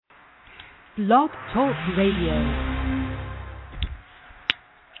Blog Talk Radio.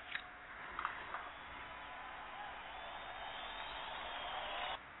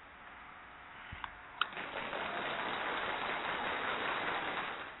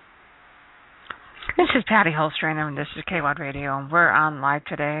 This is Patty Holstrainer, and this is KWAD Radio, and we're on live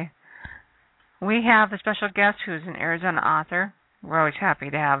today. We have a special guest who's an Arizona author. We're always happy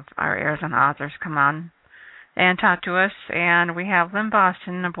to have our Arizona authors come on and talk to us, and we have Lynn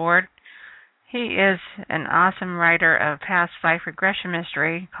Boston aboard. He is an awesome writer of past life regression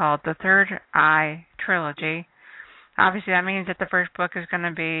mystery called the Third Eye Trilogy. Obviously, that means that the first book is going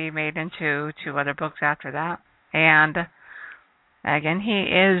to be made into 2 other books after that. And again, he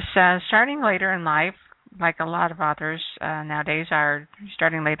is starting later in life, like a lot of authors nowadays are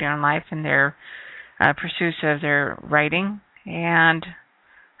starting later in life in their pursuits of their writing. And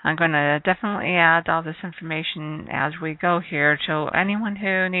I'm going to definitely add all this information as we go here. So anyone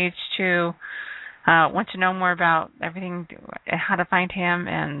who needs to want to know more about everything, how to find him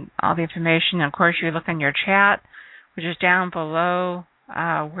and all the information, of course, you look on your chat, which is down below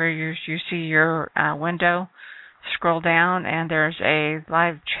where you see your window. Scroll down, and there's a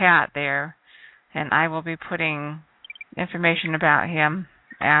live chat there, and I will be putting information about him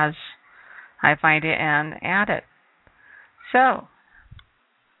as I find it and add it. So,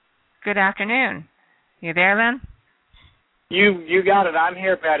 good afternoon. You there, Lynn? You got it. I'm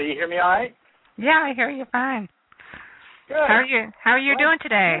here, Patty. You hear me all right? Yeah, I hear you fine. Good. How are you doing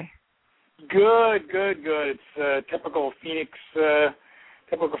today? Good. It's a typical Phoenix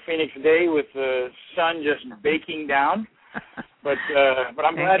day with the sun just baking down. But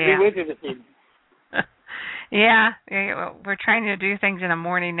I'm glad to be with you this evening. Yeah, we're trying to do things in the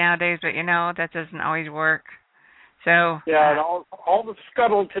morning nowadays, but that doesn't always work. So yeah, and all the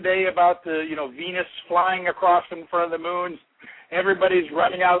scuttle today about the Venus flying across in front of the moon. Everybody's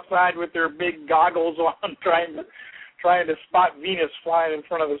running outside with their big goggles on, trying to spot Venus flying in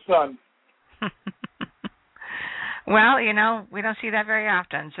front of the sun. Well, we don't see that very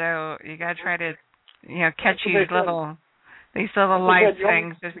often, so you got to try to, catch these little light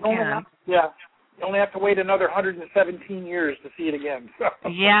things as you can. Yeah, you only have to wait another 117 years to see it again. So.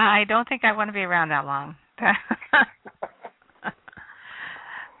 Yeah, I don't think I want to be around that long.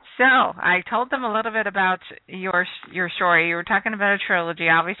 So I told them a little bit about your story. You were talking about a trilogy.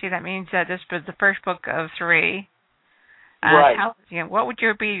 Obviously, that means that this was the first book of 3. Right. What would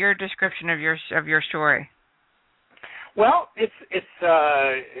be your description of your story? Well, it is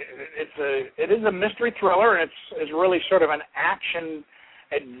a mystery thriller, and it's really sort of an action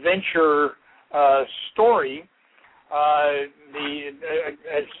adventure story. As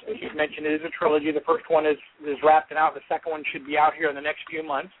you mentioned, it is a trilogy. The first one is wrapped out. The second one should be out here in the next few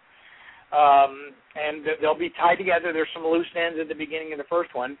months, and they'll be tied together. There's some loose ends at the beginning of the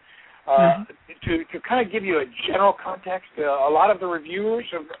first one. To kind of give you a general context, a lot of the reviewers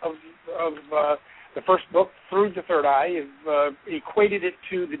of the first book, Through the Third Eye, have equated it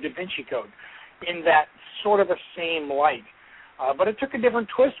to the Da Vinci Code in that sort of a same light. But it took a different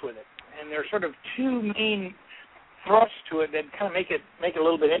twist with it. And there's sort of 2 main thrusts to it that kind of make it a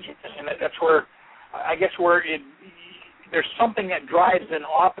little bit interesting. And that's where, I guess, there's something that drives an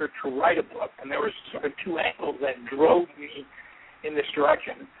author to write a book. And there was sort of 2 angles that drove me in this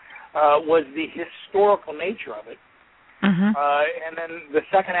direction. Was the historical nature of it. And then the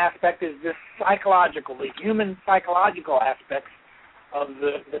second aspect is the human psychological aspects of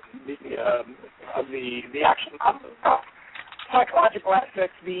the action. Psychological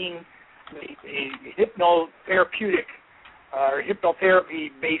aspects being the hypnotherapeutic or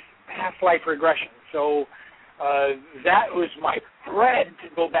hypnotherapy-based past life regression. So that was my thread to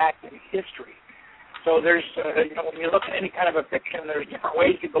go back in history. So there's, when you look at any kind of a fiction, there's different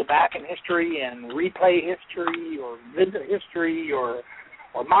ways to go back in history and replay history or visit history or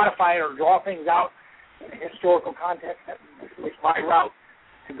modify it or draw things out in a historical context. It's my route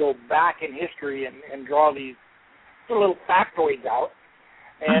to go back in history and draw these little factoids out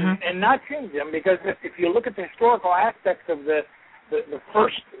and not change them, because if you look at the historical aspects of the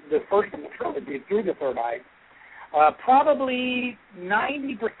first of the trilogy, Through the Third Eye, probably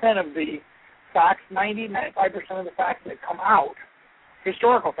 90% of the facts, 95% of the facts that come out,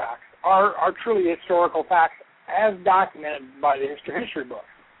 historical facts, are truly historical facts as documented by the history books.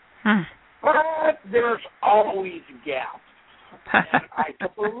 But there's always gaps. And I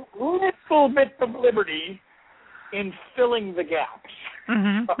took a little bit of liberty in filling the gaps.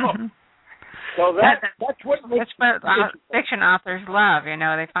 So that's what fiction authors love.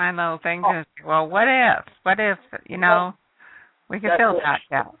 They find little things and say, well, what if, we could fill that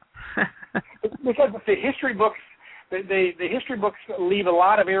gap. Because the history books the history books leave a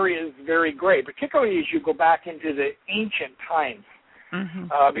lot of areas very gray, particularly as you go back into the ancient times.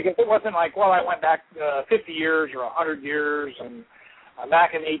 Because it wasn't like, well, I went back 50 years or 100 years and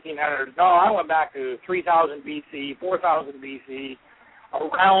back in the 1800s. No, I went back to 3000 BC, 4000 BC,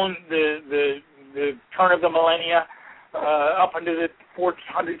 around the turn of the millennia, up into the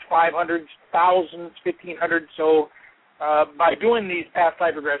 400s, 500s, 1000s, 1500s. So by doing these past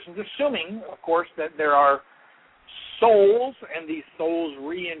life regressions, assuming, of course, that there are souls and these souls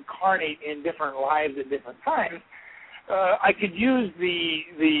reincarnate in different lives at different times, I could use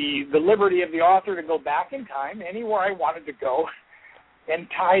the liberty of the author to go back in time anywhere I wanted to go and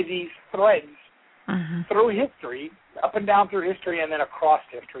tie these threads through history, up and down through history, and then across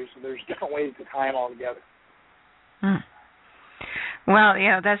history. So there's different ways to tie them all together. Well,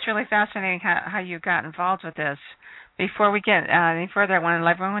 that's really fascinating how you got involved with this. Before we get any further, I want to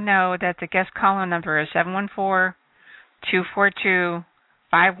let everyone know that the guest call-in number is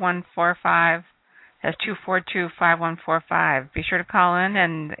 714-242-5145. That's 242-5145. Be sure to call in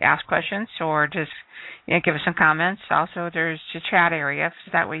and ask questions or just give us some comments. Also, there's the chat area, so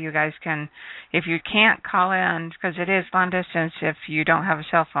that way you guys can, if you can't call in, because it is long distance if you don't have a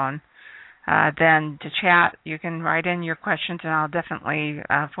cell phone, then to chat, you can write in your questions, and I'll definitely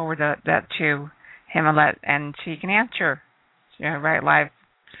forward that to him and so you can answer right live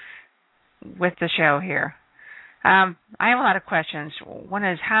with the show here. I have a lot of questions. One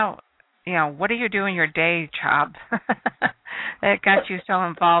is what do you do in your day job that got you so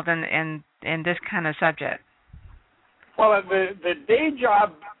involved in this kind of subject? Well, the day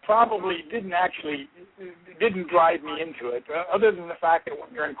job probably didn't drive me into it, other than the fact that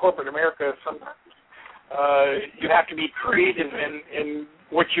when you're in corporate America, sometimes you have to be creative in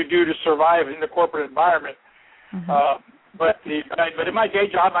what you do to survive in the corporate environment. But in my day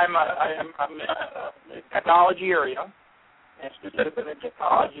job, I'm in the technology area, and specifically the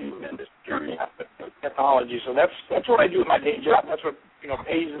technology industry aspect of technology. So that's what I do in my day job. That's what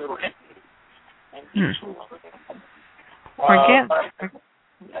pays the rent.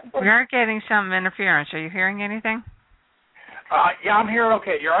 We are getting some interference. Are you hearing anything? Yeah, I'm hearing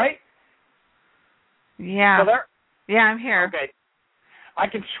okay. You all right? Yeah. Still there? Yeah, I'm here. Okay. I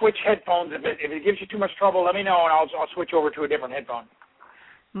can switch headphones. If it gives you too much trouble, let me know, and I'll switch over to a different headphone.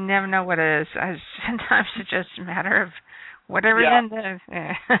 Never know what it is. Sometimes it's just a matter of whatever it is.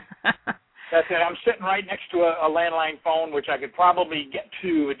 That's it. I'm sitting right next to a landline phone, which I could probably get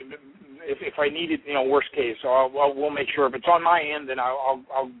to if I needed, worst case. So we'll make sure if it's on my end, then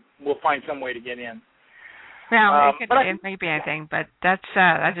we'll find some way to get in. Well, it may be anything, but that's.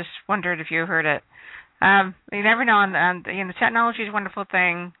 I just wondered if you heard it. You never know. And technology is a wonderful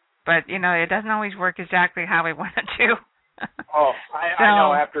thing, but it doesn't always work exactly how we want it to. I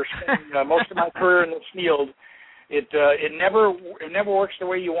know. After spending most of my career in this field, it never works the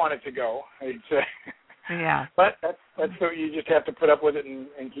way you want it to go. It's yeah. But that's what you just have to put up with it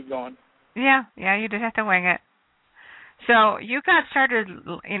and keep going. Yeah, you just have to wing it. So you got started.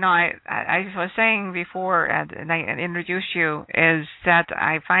 I was saying before, and I introduced you, is that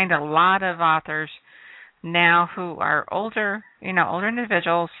I find a lot of authors now who are older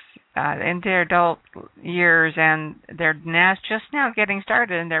individuals in their adult years, and they're just now getting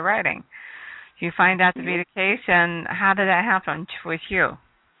started in their writing. Do you find that to be the case, and how did that happen with you?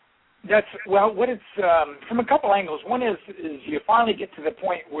 What it's from a couple angles. One is you finally get to the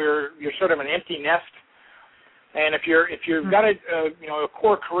point where you're sort of an empty nest, and if you've got a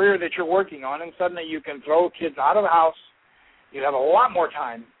core career that you're working on, and suddenly you can throw kids out of the house, you have a lot more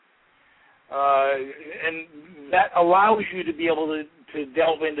time. And that allows you to be able to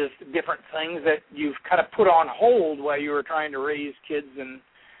delve into different things that you've kind of put on hold while you were trying to raise kids and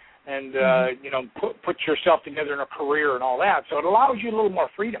put yourself together in a career and all that. So it allows you a little more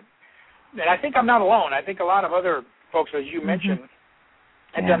freedom. And I think I'm not alone. I think a lot of other folks, as you mentioned,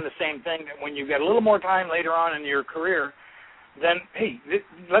 have done the same thing. That when you get a little more time later on in your career, then hey,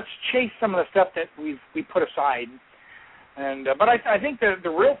 let's chase some of the stuff that we put aside. And but I think the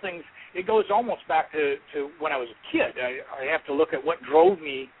real things. It goes almost back to when I was a kid. I have to look at what drove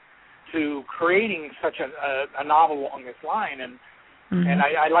me to creating such a novel along this line. And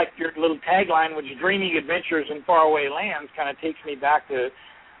I like your little tagline, which is dreaming adventures in faraway lands, kind of takes me back to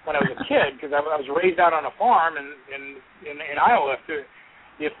when I was a kid, because I was raised out on a farm in Iowa.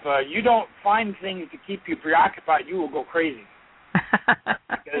 If you don't find things to keep you preoccupied, you will go crazy.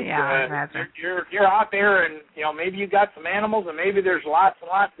 Because, you're out there, and maybe you got some animals, and maybe there's lots and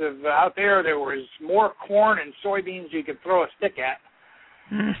lots of out there. There was more corn and soybeans you could throw a stick at.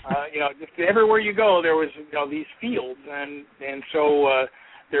 Just everywhere you go, there was these fields, and so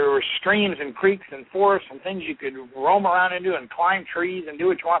there were streams and creeks and forests and things you could roam around into and climb trees and do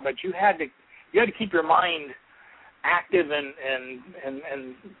what you want, but you had to keep your mind active and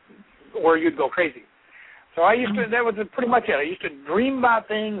or you'd go crazy. So I used to, that was pretty much it. I used to dream about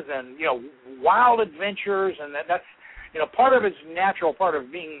things and, wild adventures, and that's, part of it's natural part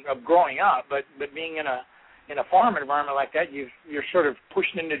of growing up, but being in a farm environment like that, you're sort of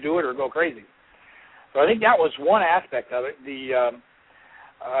pushed in to do it or go crazy. So I think that was one aspect of it.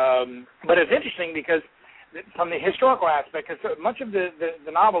 But it's interesting because from the historical aspect, because much of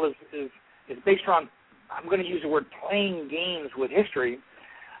the novel is based on, I'm going to use the word playing games with history.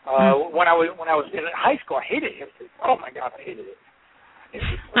 When I was in high school, I hated history. Oh my God, I hated it. It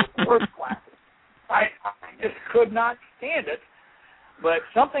was the worst class. I just could not stand it. But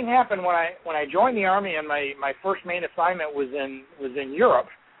something happened when I joined the Army, and my first main assignment was in Europe,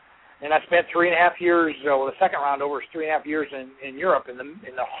 and I spent 3.5 years. The second round over was 3.5 years in Europe, in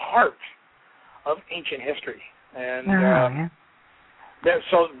the heart of ancient history, and there's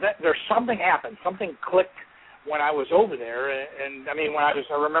something happened, something clicked when I was over there, and I mean I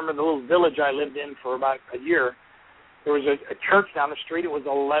remember the little village I lived in for about a year. There was a church down the street. It was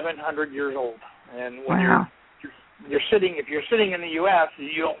 1,100 years old, and when you're sitting, if you're sitting in the U.S.,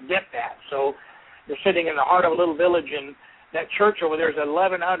 you don't get that. So you're sitting in the heart of a little village, and that church over there is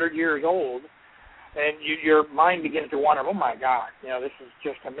 1,100 years old, and your mind begins to wonder, oh my God, this is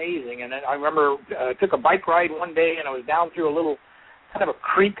just amazing. And then I remember I took a bike ride one day, and I was down through a little kind of a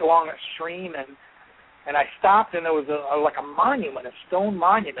creek along a stream, and I stopped, and there was like a monument, a stone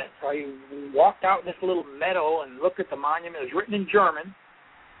monument. So I walked out in this little meadow and looked at the monument. It was written in German,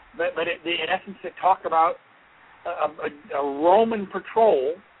 but in essence it talked about a Roman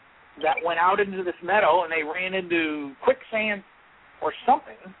patrol that went out into this meadow, and they ran into quicksand or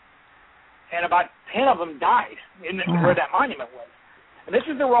something, and about 10 of them died where that monument was. And this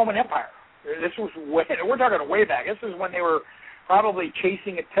is the Roman Empire. This was we're talking way back. This is when they were probably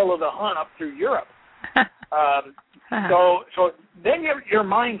chasing Attila the Hun up through Europe. So then your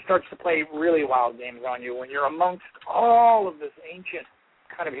mind starts to play really wild games on you when you're amongst all of this ancient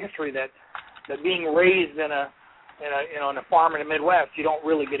kind of history that being raised in a farm in the Midwest, you don't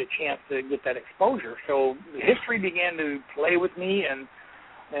really get a chance to get that exposure. So history began to play with me, and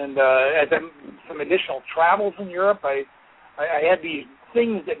as some additional travels in Europe, I had these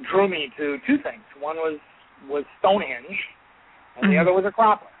things that drew me to two things. One was Stonehenge, and the other was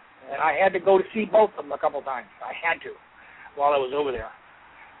Acropolis. And I had to go to see both of them a couple times. I had to while I was over there.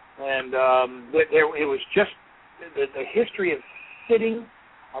 And it was just the history of sitting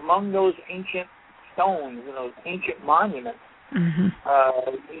among those ancient stones and those ancient monuments,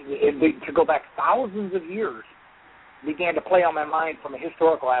 to go back thousands of years, began to play on my mind from a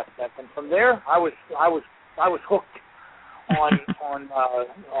historical aspect. And from there, I was hooked on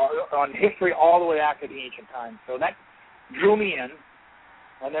history all the way back to the ancient times. So that drew me in.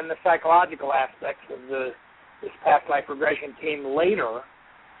 And then the psychological aspects of this past life regression came later.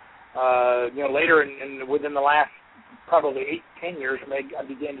 Later within the last probably 8-10 years, I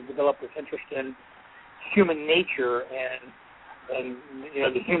began to develop this interest in human nature and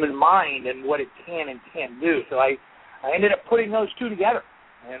the human mind and what it can and can't do. So I ended up putting those two together.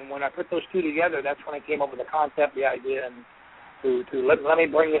 And when I put those two together, that's when I came up with the concept, the idea, and to let me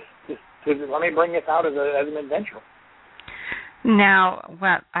bring this out as an adventure. Now,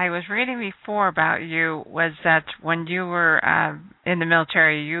 what I was reading before about you was that when you were in the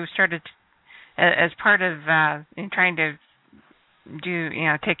military, you started, as part of trying to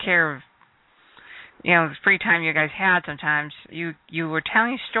take care of, the free time you guys had sometimes, you were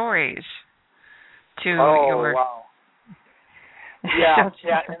telling stories to your... Wow. Yeah,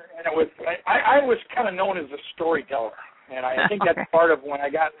 and it was, I was kind of known as a storyteller, and I think that's part of when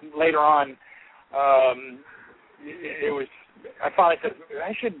I got later on, it was, I finally said,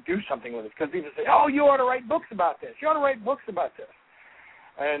 I should do something with it, because people say, oh, you ought to write books about this. You ought to write books about this.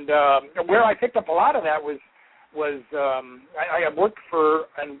 And where I picked up a lot of that was I worked for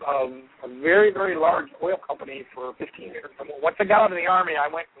a very, very large oil company for 15 years. Once I got out of the Army, I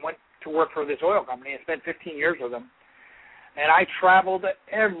went to work for this oil company and spent 15 years with them. And I traveled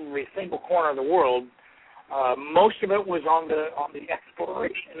every single corner of the world. Most of it was on the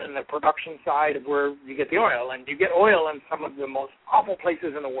exploration and the production side of where you get the oil, and you get oil in some of the most awful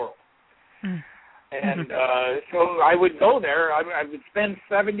places in the world. And so I would go there. I would spend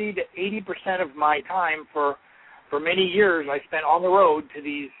 70 to 80% of my time for many years. I spent on the road to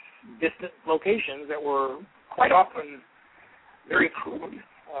these distant locations that were quite often very crude.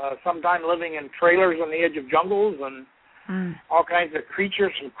 Sometimes living in trailers on the edge of jungles and all kinds of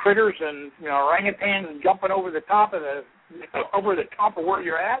creatures and critters and orangutans jumping over the top of the over the top of where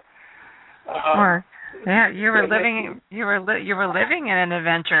you're at. Or yeah, you were living in an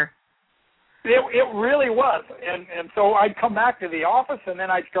adventure. It really was, and so I'd come back to the office, and then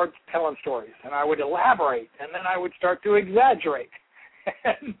I'd start telling stories, and I would elaborate, and then I would start to exaggerate,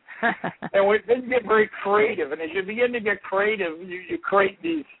 and then you get very creative, and as you begin to get creative, you create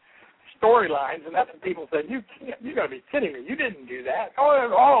these storylines, and that's what people said. You got to be kidding me! You didn't do that.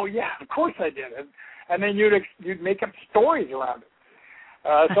 Oh yeah, of course I did, and then you'd make up stories around it.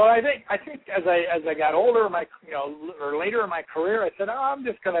 So I think as I got older, or later in my career, I said, I'm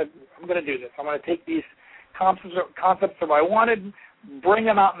gonna do this. I'm gonna take these concepts that I wanted, bring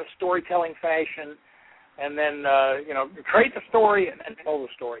them out in a storytelling fashion, and then create the story and tell the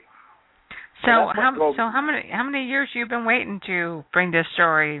story. So how many years you've been waiting to bring this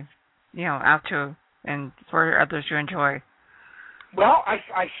story, out to and for others to enjoy? Well,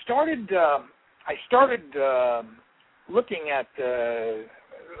 I started looking at,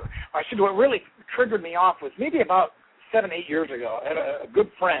 what really triggered me off was maybe about 7-8 years ago. I had a good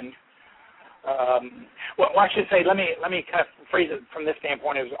friend. I should say, let me kind of phrase it from this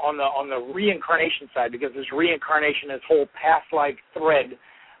standpoint. It was on the reincarnation side, because this reincarnation, this whole past life thread,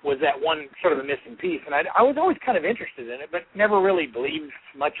 was that one sort of a missing piece. And I was always kind of interested in it, but never really believed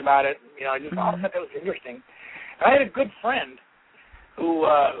much about it. I just thought that was interesting. And I had a good friend who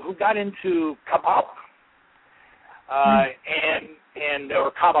got into Kabbalah.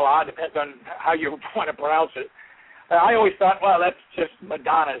 Or Kabbalah, depends on how you want to pronounce it. I always thought, well, that's just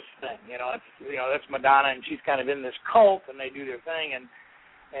Madonna's thing, that's Madonna, and she's kind of in this cult, and they do their thing, and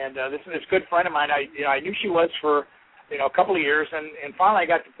this good friend of mine, I knew she was for a couple of years, and finally I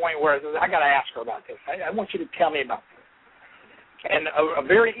got to the point where I got to ask her about this. I want you to tell me about this. And a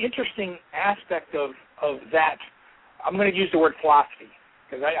very interesting aspect of that, I'm going to use the word philosophy,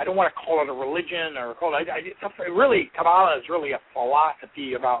 because I don't want to call it a religion or call it. Really, Kabbalah is really a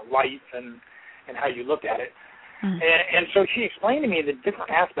philosophy about life and how you look at it. Mm-hmm. And so she explained to me the different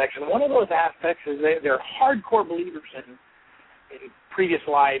aspects, and one of those aspects is they're hardcore believers in previous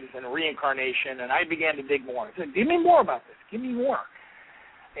lives and reincarnation. And I began to dig more. I said, "Give me more about this. Give me more."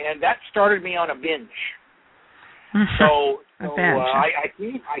 And that started me on a binge. So I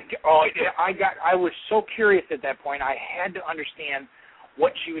was so curious at that point. I had to understand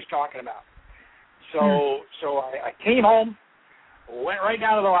what she was talking about. So I came home, went right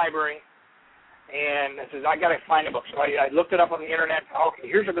down to the library, and I said, I got to find a book. So I looked it up on the internet. Okay,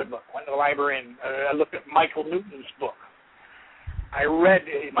 here's a good book. Went to the library, and I looked at Michael Newton's book. I read,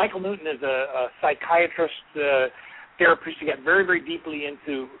 Michael Newton is a psychiatrist, therapist. He got very, very deeply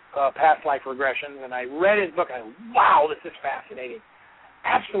into past life regressions, and I read his book, and I went, wow, this is fascinating.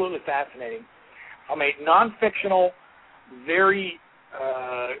 Absolutely fascinating. I'm a non-fictional, very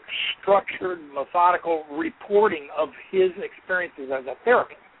structured, methodical reporting of his experiences as a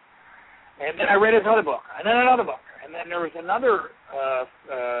therapist. And then I read his other book, and then another book. And then there was another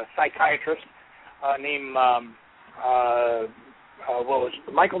psychiatrist named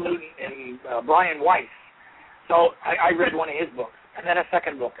Michael Newton and Brian Weiss. So I read one of his books, and then a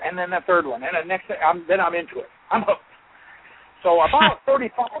second book, and then a third one, and the next. Then I'm into it. I'm hooked. So about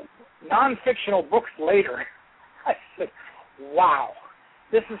 35 non-fictional books later, I said, wow,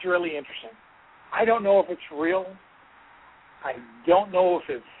 this is really interesting. I don't know if it's real. I don't know if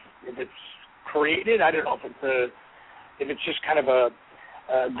it's created. I don't know if it's just kind of a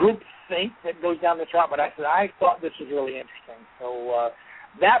group think that goes down this route. But I said, I thought this was really interesting. So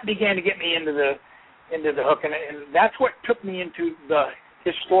that began to get me into the hook, and that's what took me into the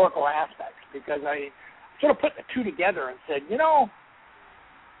historical aspects, because I sort of put the two together and said,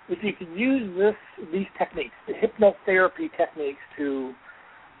 if you could use these techniques, the hypnotherapy techniques, to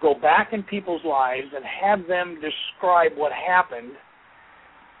go back in people's lives and have them describe what happened,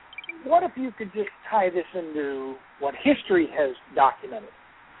 what if you could just tie this into what history has documented?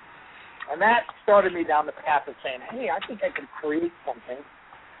 And that started me down the path of saying, hey, I think I could create something.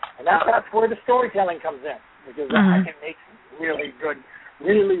 And that's where the storytelling comes in, because I can make really good,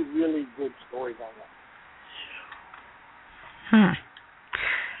 really, really good stories on that.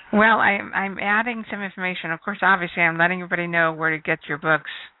 Well, I'm adding some information. Of course, obviously, I'm letting everybody know where to get your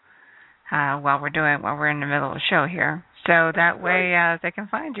books while we're in the middle of the show here, so that way they can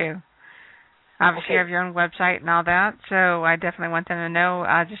find you. Obviously, you have your own website and all that, so I definitely want them to know.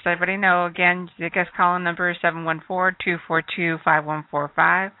 Just let everybody know, again, the guest call-in number is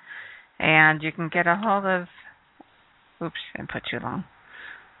 714-242-5145, and you can get a hold of... Oops, I put too long.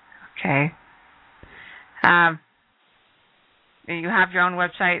 Okay. You have your own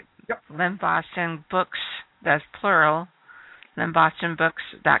website, Lynn Boston Books, that's plural,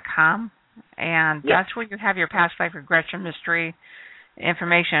 lynnbostonbooks.com. and Yep. that's where you have your past life regression mystery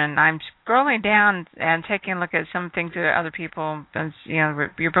information. I'm scrolling down and taking a look at some things that other people,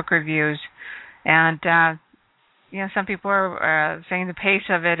 your book reviews, and some people are saying the pace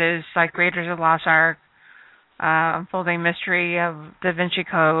of it is like Raiders of the Lost Ark, unfolding mystery of the Vinci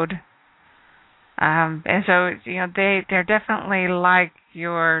Code, and so they're definitely like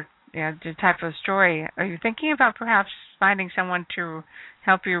your the type of story. Are you thinking about perhaps finding someone to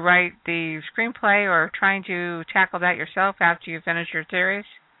help you write the screenplay, or trying to tackle that yourself after you finish your series?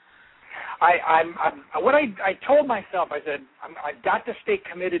 I told myself, I said, I've got to stay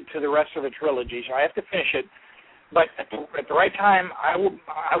committed to the rest of the trilogy, so I have to finish it. But at the right time, I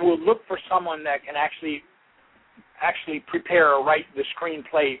will look for someone that can actually prepare or write the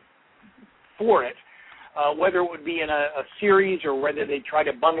screenplay for it, whether it would be in a series or whether they try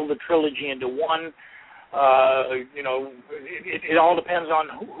to bundle the trilogy into one. It all depends on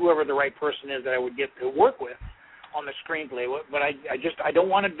whoever the right person is that I would get to work with on the screenplay. But I don't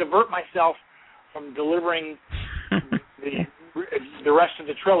want to divert myself from delivering the rest of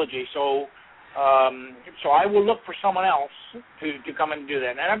the trilogy. So I will look for someone else to come and do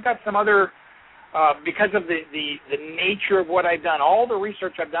that. And I've got some other, because of the nature of what I've done, all the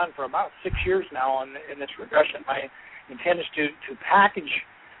research I've done for about 6 years now in this regression, my intent is to package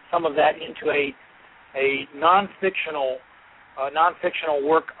some of that into a non-fictional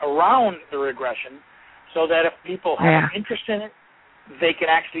work around the regression, so that if people have an interest in it, they can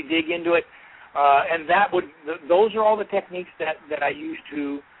actually dig into it. And those are all the techniques that I use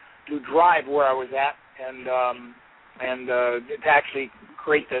to drive where I was at and to actually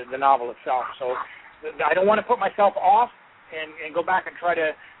create the novel itself. So I don't want to put myself off and go back and try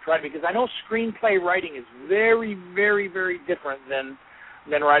to because I know screenplay writing is very, very, very different than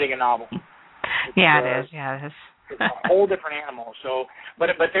writing a novel. It is. It's a whole different animal. So, but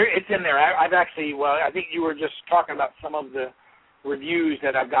it's in there. I've actually, I think you were just talking about some of the reviews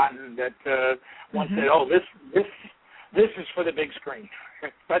that I've gotten that one said, "Oh, this is for the big screen.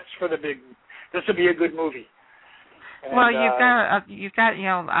 That's for the big. This would be a good movie." And, well, you've got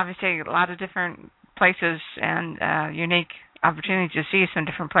obviously a lot of different places and unique opportunities to see some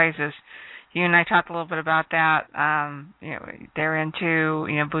different places. You and I talked a little bit about that. They're into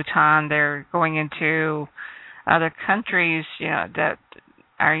Bhutan. They're going into other countries that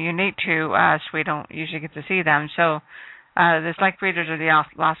are unique to us. We don't usually get to see them. So there's like Raiders of the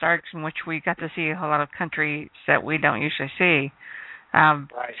Lost Ark, in which we got to see a whole lot of countries that we don't usually see.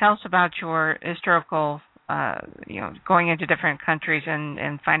 Right. Tell us about your historical, going into different countries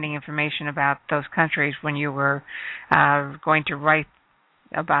and finding information about those countries when you were going to write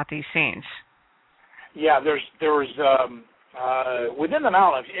about these scenes. Yeah, there was within the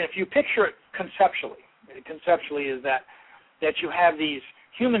knowledge, if you picture it conceptually is that you have these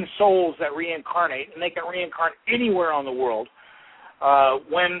human souls that reincarnate, and they can reincarnate anywhere on the world.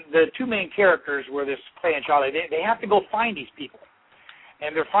 When the two main characters were this Clay and Charlie, they have to go find these people,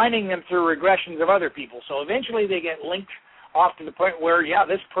 and they're finding them through regressions of other people. So eventually they get linked off to the point where,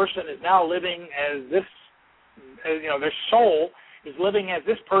 this person is now living as this, their soul is living as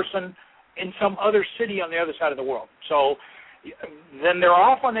this person in some other city on the other side of the world. So then they're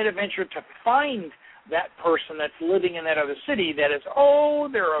off on that adventure to find that person that's living in that other city that is,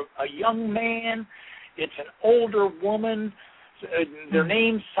 they're a young man, it's an older woman, their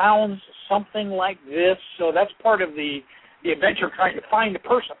name sounds something like this. So that's part of the adventure of trying to find the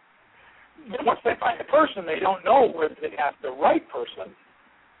person. But once they find the person, they don't know whether they have the right person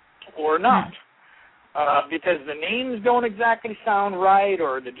or not. Because the names don't exactly sound right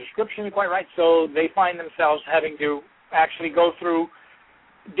or the description isn't quite right, so they find themselves having to actually go through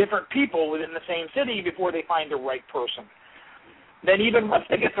different people within the same city before they find the right person. Then even once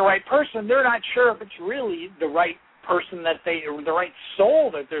they get the right person, they're not sure if it's really the right person or the right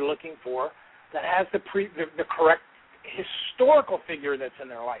soul that they're looking for that has the correct historical figure that's in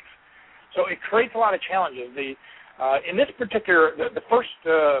their life. So it creates a lot of challenges. In this particular, the first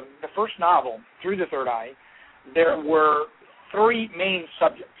novel, Through the Third Eye, there were three main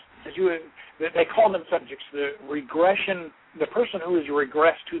subjects. They call them subjects. The regression, the person who has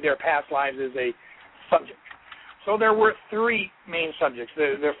regressed to their past lives is a subject. So there were three main subjects.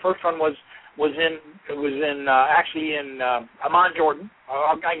 The first one was actually in Amman, Jordan.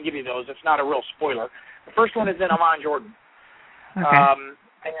 I can give you those. It's not a real spoiler. The first one is in Amman, Jordan. Okay.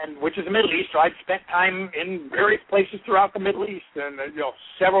 And which is the Middle East. So I'd spent time in various places throughout the Middle East, and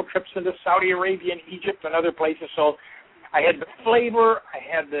several trips into Saudi Arabia and Egypt and other places. So I had the flavor, I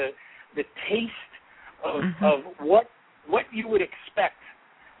had the taste of what you would expect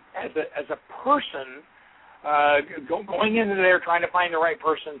as a person going into there trying to find the right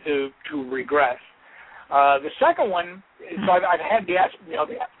person to regress. The second one is I've had the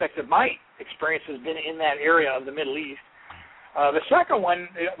aspects of my experience has been in that area of the Middle East. The second one,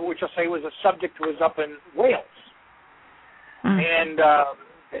 which I'll say was a subject, was up in Wales. And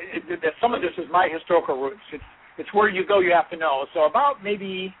some of this is my historical roots. It's where you go, you have to know. So about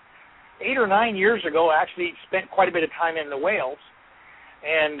maybe 8 or 9 years ago, I actually spent quite a bit of time in the Wales.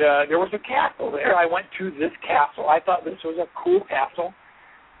 And there was a castle there. I went to this castle. I thought this was a cool castle.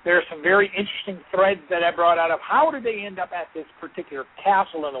 There are some very interesting threads that I brought out of how did they end up at this particular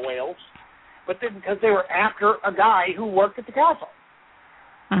castle in the Wales. But then, because they were after a guy who worked at the castle.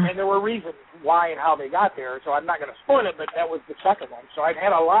 And there were reasons why and how they got there. So I'm not going to spoil it, but that was the second one. So I've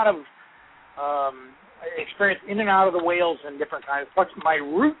had a lot of experience in and out of the Wales and different kinds. Plus my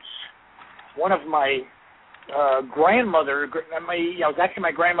roots, one of my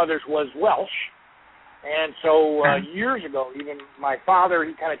my grandmother's was Welsh. And so years ago, even my father,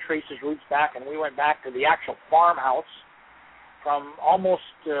 he kind of traced his roots back, and we went back to the actual farmhouse from almost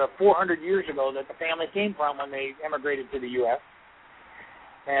 400 years ago that the family came from when they emigrated to the U.S.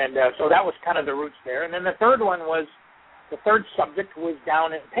 And so that was kind of the roots there. And then the third subject was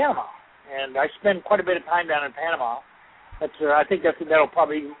down in Panama. And I spend quite a bit of time down in Panama. I think that'll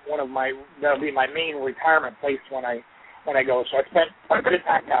be my main retirement place when I go. So I spent quite a bit of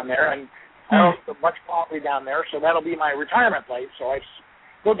time down there, and I don't spend much property down there, so that'll be my retirement place. So I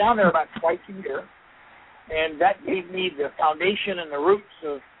go down there about twice a year, and that gave me the foundation and the roots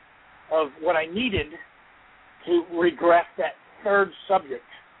of what I needed to regress that third subject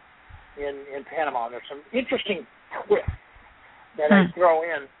in Panama. There's some interesting twists that I throw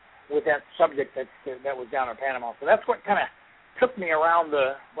in with that subject that was down in Panama. So that's what kind of took me around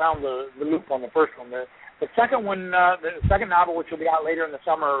the loop on the first one. The second one, the second novel, which will be out later in the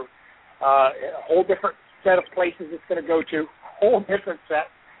summer, a whole different set of places it's going to go to, a whole different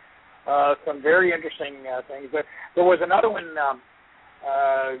set. Some very interesting things. But there was another one.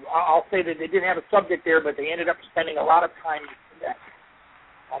 I'll say that they didn't have a subject there, but they ended up spending a lot of time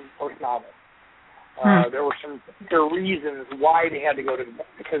on the first novel. There were some reasons why they had to go to the book,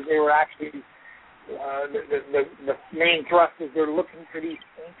 because they were actually the main thrust is they're looking for these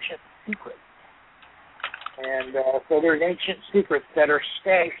ancient secrets. And so there's ancient secrets that are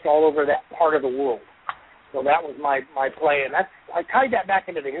stashed all over that part of the world. So that was my play, and I tied that back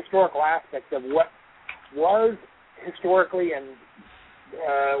into the historical aspect of what was historically and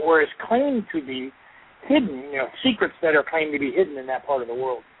where it's claimed to be hidden, secrets that are claimed to be hidden in that part of the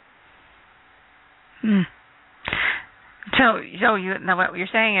world. So what you're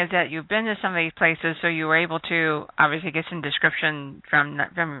saying is that you've been to some of these places, so you were able to obviously get some description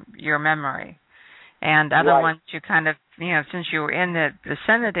from your memory, and other ones you kind of, since you were in the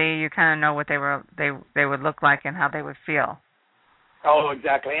vicinity, you kind of know what they would look like and how they would feel. Oh,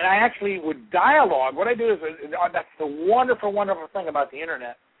 exactly. And I actually would dialogue. What I do is that's the wonderful, wonderful thing about the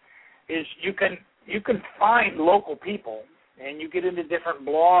internet is you can find local people, and you get into different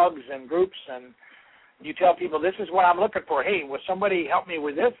blogs and groups, and you tell people, this is what I'm looking for. Hey, will somebody help me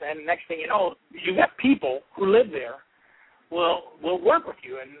with this? And next thing you know, you got people who live there will work with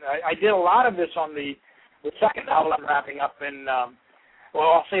you. And I did a lot of this on the second novel I'm wrapping up. And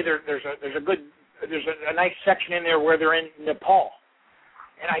I'll say there's a nice section in there where they're in Nepal.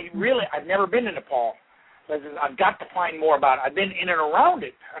 And I've never been to Nepal. I've got to find more about it. I've been in and around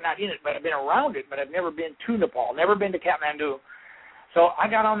it, or not in it, but I've been around it, but I've never been to Nepal, never been to Kathmandu. So I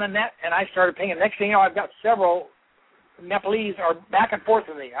got on the net, and I started pinging. Next thing you know, I've got several Nepalese are back and forth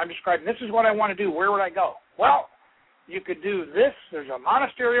with me. I'm describing, this is what I want to do. Where would I go? Well, you could do this. There's a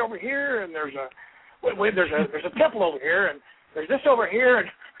monastery over here, and there's a temple over here, and there's this over here. And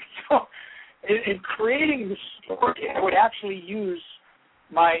so in creating the story, I would actually use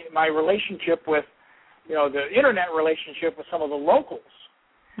my relationship with, the internet relationship with some of the locals.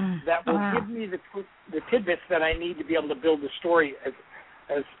 That will give me the tidbits that I need to be able to build the story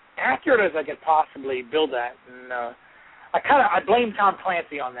as accurate as I could possibly build that. And I blame Tom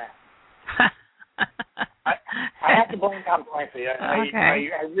Clancy on that. I have to blame Tom Clancy.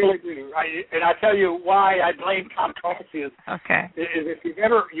 I really do. And I tell you why I blame Tom Clancy is if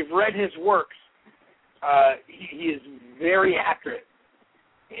you've read his works, he is very accurate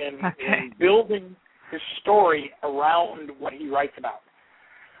in building his story around what he writes about.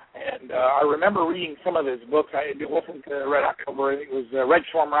 And I remember reading some of his books. It wasn't Red October. It was Red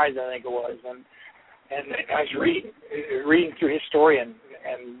Storm Rise, I think it was. And I was reading through his story, and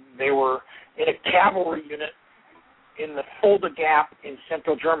they were in a cavalry unit in the Fulda Gap in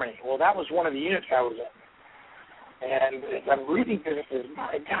central Germany. Well, that was one of the units I was And as I'm reading through this, I says,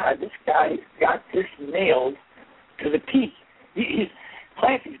 my God, this guy got this nailed to the T.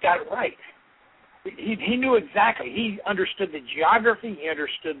 Clancy's got it right. He knew exactly. He understood the geography. He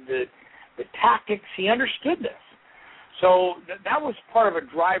understood the tactics. He understood this. So that was part of a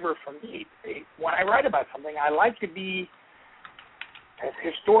driver for me. When I write about something, I like to be as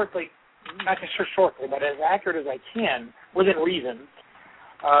historically, not just historically, but as accurate as I can, within reason,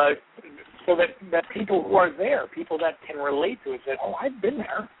 so that people who are there, people that can relate to it, say, oh, I've been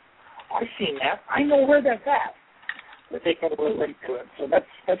there. I've seen that. I know where that's at. That they can relate to it. So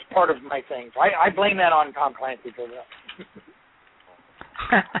that's part of my thing. So I blame that on Tom Clancy for that.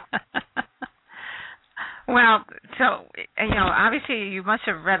 Well, so, obviously you must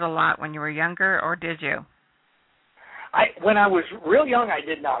have read a lot when you were younger, or did you? When I was real young, I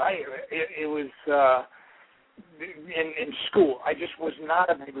did not. It was in school. I just was not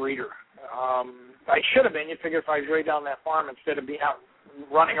a big reader. I should have been. You figure if I was right down that farm, instead of being out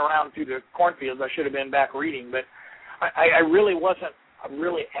running around through the cornfields, I should have been back reading. But I really wasn't a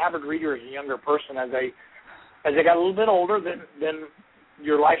really avid reader as a younger person. As I got a little bit older, then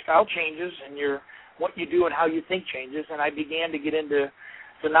your lifestyle changes and what you do and how you think changes, and I began to get into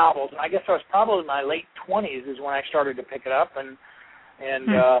the novels. And I guess I was probably in my late 20s is when I started to pick it up, and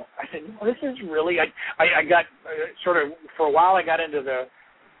I said, this is really. I got sort of for a while. I got into the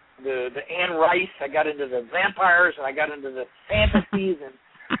Anne Rice. I got into the vampires, and I got into the fantasies, and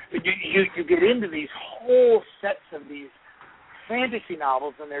you get into these whole sets of these fantasy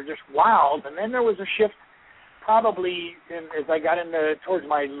novels, and they're just wild. And then there was a shift, probably as I got into towards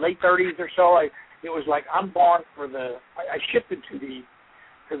my late 30s or so. It was like I'm born for I shifted to the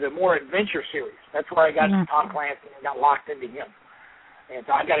more adventure series. That's where I got Tom Clancy and got locked into him. And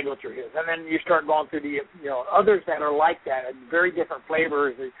so I got to go through his. And then you start going through the others that are like that, very different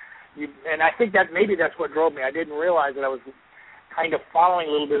flavors. And I think that maybe that's what drove me. I didn't realize that I was kind of following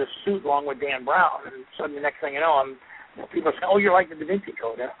a little bit of suit along with Dan Brown. And suddenly the next thing you know, people say, oh, you're like the Da Vinci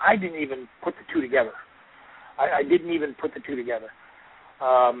Code. And I didn't even put the two together. I didn't even put the two together.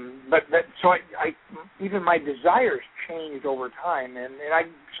 So even my desires changed over time, and I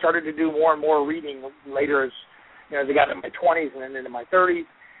started to do more and more reading later as I got into my 20s and then into my 30s.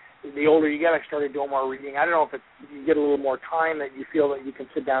 The older you get, I started doing more reading. I don't know if you get a little more time that you feel that you can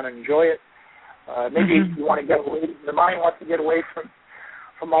sit down and enjoy it. Maybe you want to get away. The mind wants to get away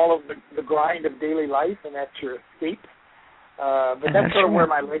from all of the grind of daily life, and that's your escape. But that's sort of where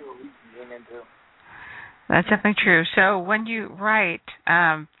my later reading came into. That's definitely true. So when you write,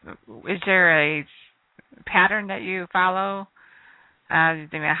 is there a pattern that you follow?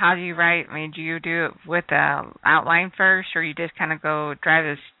 How do you write? I mean, do you do it with an outline first, or you just kind of go drive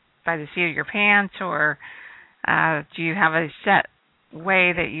this by the seat of your pants, or do you have a set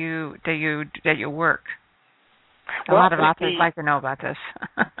way that you work? A lot of authors like to know about this.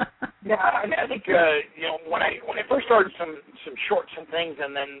 Yeah, I think when I first started some shorts and things,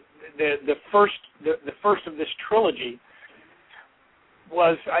 and then the first of this trilogy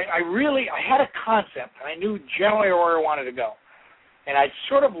was I had a concept, and I knew generally where I wanted to go, and I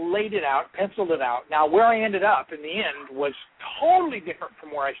sort of laid it out, penciled it out. Now where I ended up in the end was totally different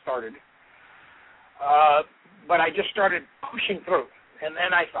from where I started, but I just started pushing through. And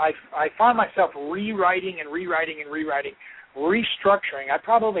then I found myself rewriting, restructuring. I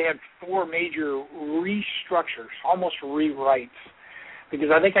probably had 4 major restructures, almost rewrites,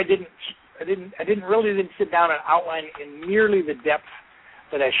 because I think I didn't really sit down and outline in nearly the depth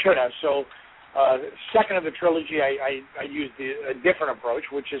that I should have. So, second of the trilogy, I used a different approach,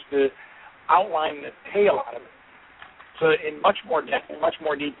 which is to outline the tail out of it, so in much more depth, in much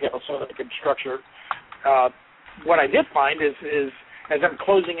more detail, so that I could structure. What I did find is as I'm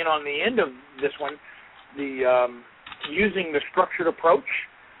closing in on the end of this one, using the structured approach,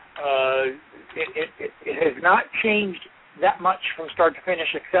 it has not changed that much from start to finish,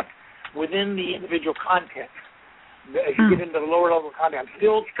 except within the individual content. As you get into the lower level content, I'm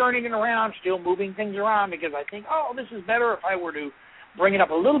still turning it around, still moving things around, because I think, this is better if I were to bring it up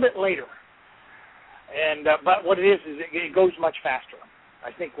a little bit later. And but what it is it goes much faster. I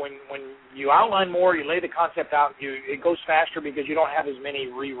think when you outline more, you lay the concept out, it goes faster because you don't have as many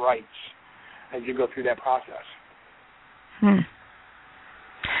rewrites as you go through that process.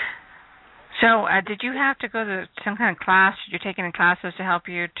 So did you have to go to some kind of class? Did you take any classes to help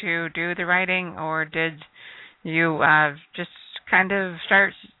you to do the writing, or did you just kind of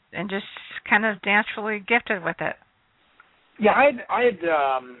start and just kind of naturally gifted with it? Yeah, I had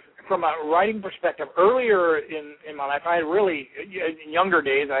from a writing perspective, earlier in my life, I had really, in younger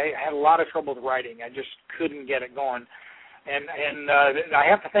days, I had a lot of trouble with writing. I just couldn't get it going. And I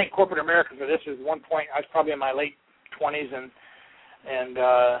have to thank corporate America for this. At one point, I was probably in my late 20s, and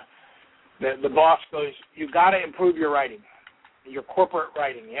the boss goes, "You got to improve your writing, your corporate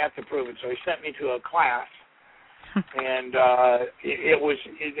writing. You have to improve it." So he sent me to a class, and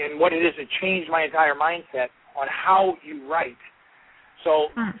and what it is, it changed my entire mindset on how you write. So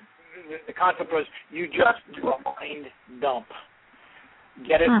the concept was, you just do a mind dump.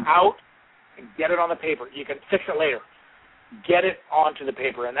 Get it out and get it on the paper. You can fix it later. Get it onto the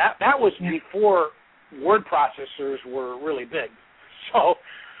paper. And that was before word processors were really big. So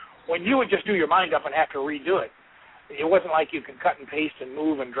when you would just do your mind up and have to redo it, it wasn't like you could cut and paste and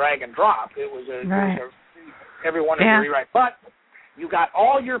move and drag and drop. It was everyone had to rewrite. But you got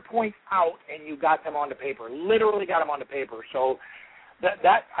all your points out and you got them onto paper. Literally got them onto paper. So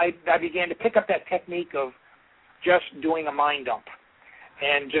I began to pick up that technique of just doing a mind dump,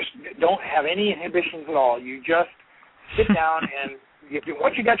 and just don't have any inhibitions at all. You just sit down and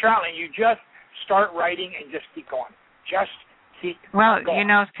once you got your outline, you just start writing and just keep going. Just keep going. You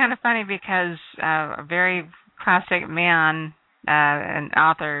know, it's kind of funny because a very classic man, an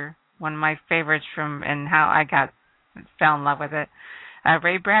author, one of my favorites and how I fell in love with it,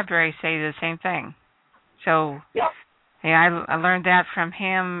 Ray Bradbury say the same thing. So I learned that from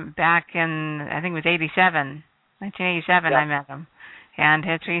him back in, I think it was 1987, I met him. And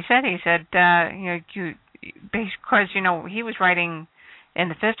that's what he said. He said, because, he was writing in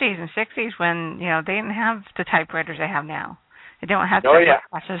the 50s and 60s when, they didn't have the typewriters they have now. They don't have the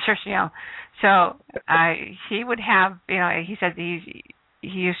processors, So he would have, he said he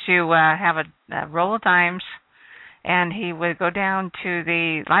used to have a roll of dimes, and he would go down to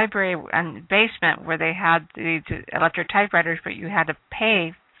the library and basement where they had the electric typewriters, but you had to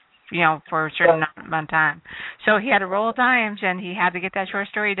pay, for a certain amount of time. So he had a roll of dimes, and he had to get that short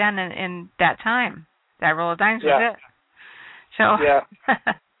story done in that time. That roll of dimes was it. So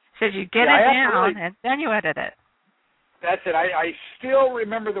said you get it down, and then you edit it. That's it. I still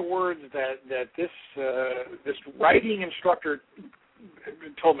remember the words that this writing instructor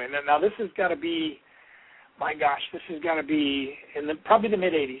told me. Now this has got to be, my gosh, this has got to be in probably the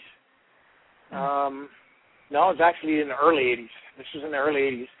mid-'80s. No, it's actually in the early 80s. This was in the early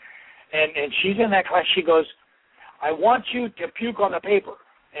 80s. And she's in that class. She goes, "I want you to puke on the paper."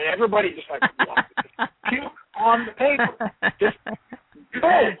 And everybody just like, "What? Puke on the paper? Just go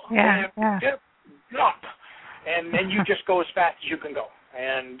and jump." And then you just go as fast as you can go.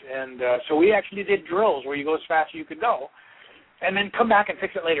 And so we actually did drills where you go as fast as you could go, and then come back and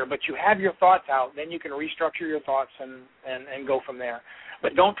fix it later. But you have your thoughts out, then you can restructure your thoughts and go from there.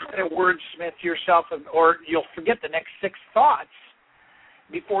 But don't try to wordsmith yourself, or you'll forget the next 6 thoughts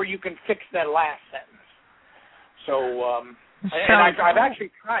before you can fix that last sentence. So, I've actually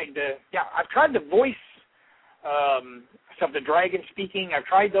tried the voice stuff, the dragon speaking. I've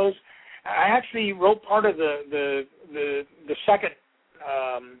tried those. I actually wrote part of the second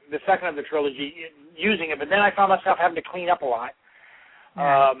of the trilogy using it, but then I found myself having to clean up a lot.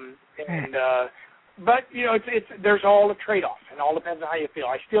 But there's all a trade-off, and all depends on how you feel.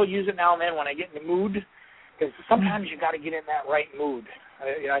 I still use it now and then when I get in the mood, because sometimes you got to get in that right mood.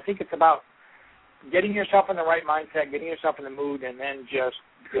 I think it's about getting yourself in the right mindset, getting yourself in the mood, and then just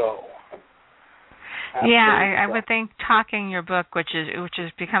go. Absolutely. I would think talking your book, which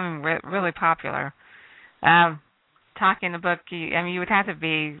is becoming really popular. Talking the book, you would have to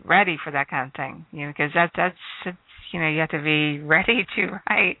be ready for that kind of thing, because that's you have to be ready to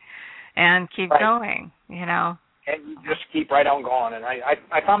write and keep going, And you just keep right on going. And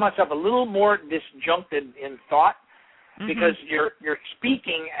I found myself a little more disjuncted in thought, because you're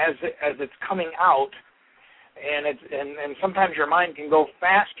speaking as it's coming out, and sometimes your mind can go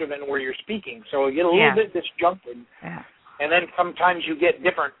faster than where you're speaking, so you get a little bit disjuncted. And then sometimes you get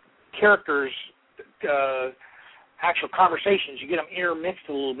different characters, actual conversations. You get them intermixed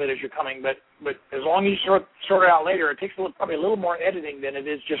a little bit as you're coming, but as long as you sort it out later, it takes probably a little more editing than it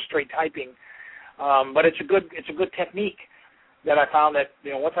is just straight typing. But it's a good technique that I found that,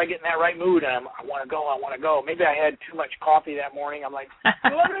 once I get in that right mood and I want to go. Maybe I had too much coffee that morning. I'm like,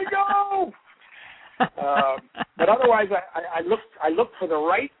 let me go. But otherwise, I look for the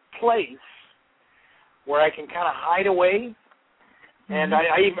right place where I can kind of hide away. And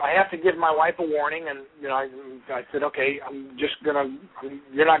I have to give my wife a warning, and I said, okay,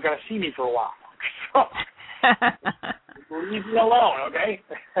 you're not gonna see me for a while, so leave me alone, okay?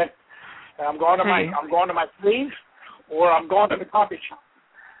 And I'm going to my sleeve, or I'm going to the coffee shop.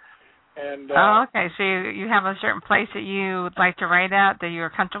 And okay. So you have a certain place that you would like to write at that you're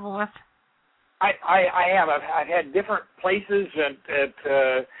comfortable with? I have. I've had different places at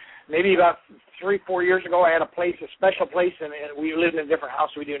maybe about 3-4 years ago, I had a special place, and we lived in a different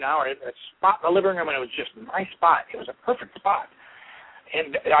house than we do now. I had a spot in the living room, and it was just a nice spot. It was a perfect spot.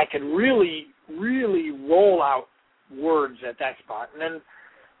 And I could really, really roll out words at that spot. And then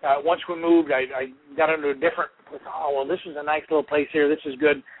once we moved, I got into a different, this is a nice little place here. This is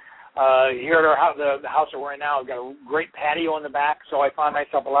good. Here at our house, the house that we're in now, we've got a great patio in the back, so I find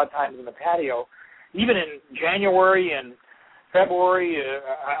myself a lot of times in the patio. Even in January and February,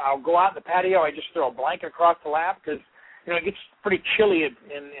 I'll go out in the patio. I just throw a blanket across the lap because, it gets pretty chilly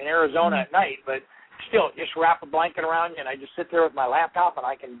in Arizona at night, but still, just wrap a blanket around you, and I just sit there with my laptop, and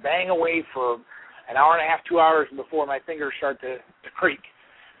I can bang away for an hour and a half, 2 hours before my fingers start to creak.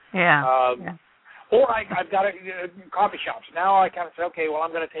 Yeah. Or I've got coffee shops. Now I kind of say, okay, well,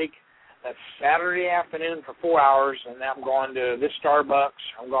 I'm going to take that Saturday afternoon for 4 hours, and then I'm going to this Starbucks,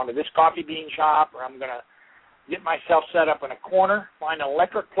 I'm going to this coffee bean shop, or I'm going to get myself set up in a corner, find an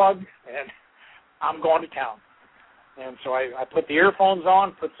electric plug, and I'm going to town. And so I put the earphones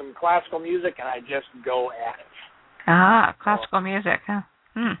on, put some classical music, and I just go at it. Classical music, huh?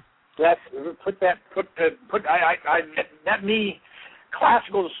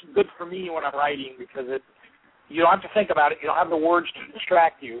 Classical is good for me when I'm writing because you don't have to think about it. You don't have the words to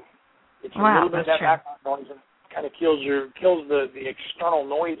distract you. It's a little bit of that background noise and kind of kills the external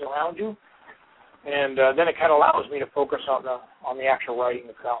noise around you, and then it kind of allows me to focus on the actual writing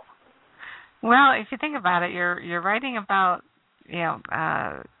itself. Well, if you think about it, you're writing about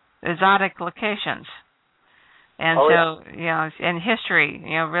exotic locations, and in history,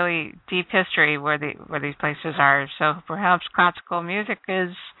 really deep history where these places are. So perhaps classical music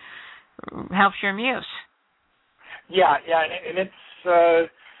helps your muse. Yeah, and it's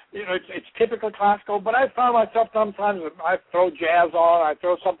it's typically classical, but I found myself sometimes I throw jazz on, I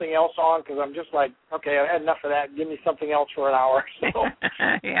throw something else on because I'm just like, okay, I had enough of that. Give me something else for an hour. So,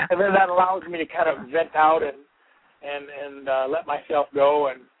 yeah. And then that allows me to kind of vent out and let myself go.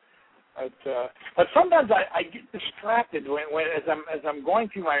 But sometimes I get distracted when as I'm going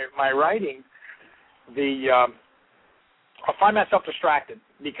through my writing. I'll find myself distracted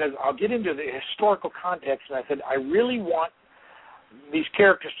because I'll get into the historical context, and I said I really want these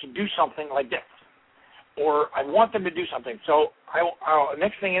characters to do something like this, or I want them to do something. So I'll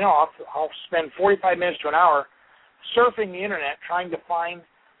next thing you know, I'll spend 45 minutes to an hour surfing the internet trying to find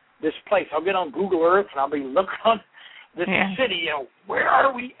this place. I'll get on Google Earth and I'll be looking on this city. Where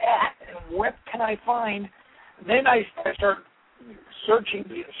are we at, and what can I find? Then I start searching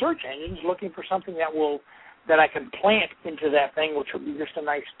the search engines, looking for something that I can plant into that thing, which will be just a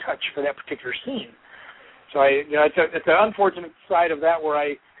nice touch for that particular scene. So it's an unfortunate side of that where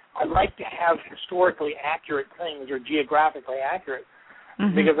I like to have historically accurate things or geographically accurate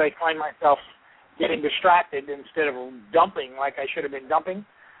because I find myself getting distracted instead of dumping like I should have been dumping.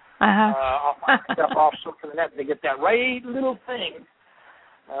 I'll find myself off surfing the net to get that right little thing.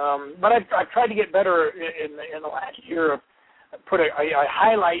 But I've tried to get better in the last year of put a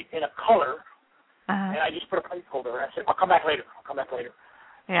highlight in a color, and I just put a placeholder. I said, I'll come back later.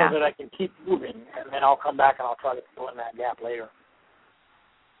 Yeah. So that I can keep moving, and then I'll come back and I'll try to fill in that gap later.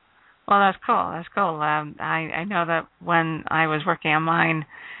 Well, that's cool. I know that when I was working on mine,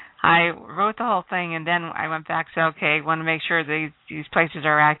 I wrote the whole thing, and then I went back and said, okay, I want to make sure these places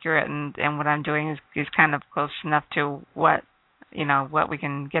are accurate, and what I'm doing is kind of close enough to what we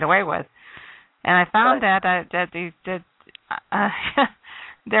can get away with. And I found that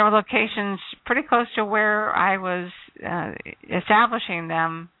there were locations pretty close to where I was establishing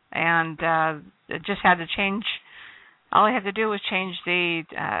them, and it just had to change. All I had to do was change the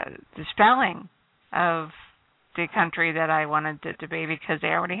spelling of the country that I wanted it to be because they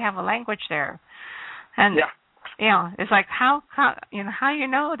already have a language there. And it's like how you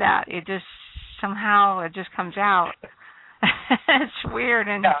know that it just somehow it just comes out. It's weird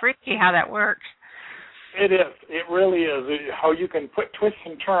and freaky how that works. It is. It really is. How you can put twists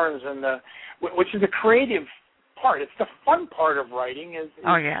and turns, which is the creative part. It's the fun part of writing.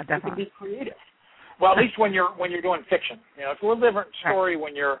 Definitely. You can be creative. Well, at least when you're doing fiction. It's a little different story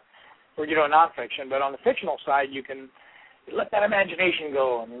when you're doing nonfiction. But on the fictional side, you can let that imagination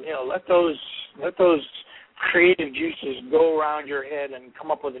go, and let those creative juices go around your head and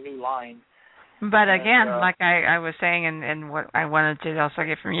come up with a new line. But again, like I was saying, and what I wanted to also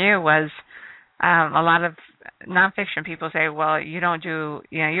get from you was. A lot of nonfiction people say, well, you don't do,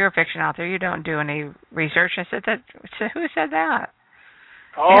 you're a fiction author, you don't do any research. I said, who said that?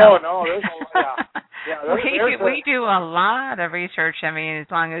 Oh, no, there's a lot, we do a lot of research. I mean, as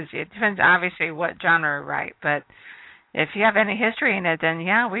long as, it depends obviously what genre, right? But if you have any history in it, then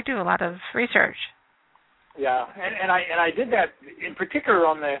we do a lot of research. Yeah, and I did that in particular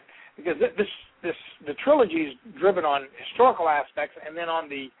on because the trilogy is driven on historical aspects and then on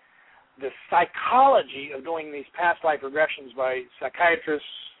the psychology of doing these past life regressions by psychiatrists,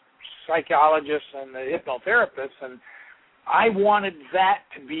 psychologists, and the hypnotherapists, and I wanted that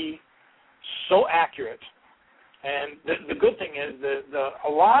to be so accurate. And the good thing is a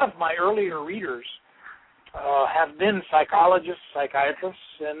lot of my earlier readers have been psychologists, psychiatrists,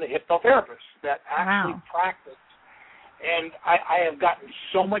 and the hypnotherapists that actually practice. And I have gotten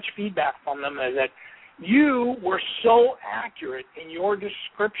so much feedback from them that you were so accurate in your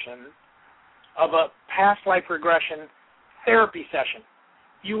description of a past life regression therapy session.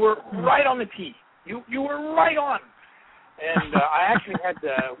 You were right on the tee. You were right on. And I actually had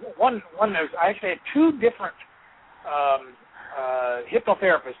I actually had two different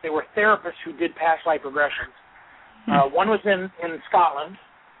hypnotherapists. They were therapists who did past life regressions. One was in Scotland,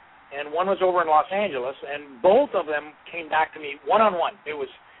 and one was over in Los Angeles, and both of them came back to me one-on-one. It was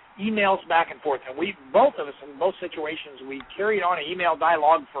emails back and forth, and both of us in both situations, we carried on an email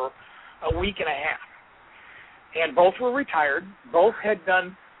dialogue for a week and a half. And both were retired. Both had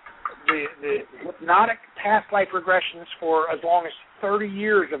done the hypnotic past life regressions for as long as 30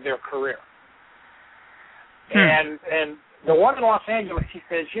 years of their career. And the one in Los Angeles, he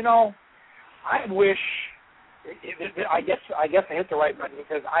says, I wish, I guess I hit the right button,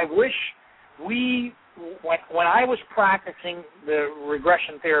 because I wish when I was practicing the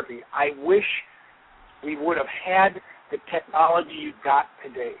regression therapy, I wish we would have had the technology you got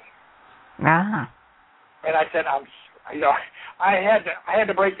today. And I said, I had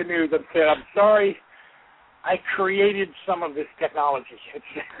to break the news and said, I'm sorry, I created some of this technology.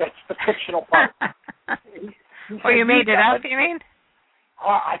 That's the fictional part. You made it up, you mean?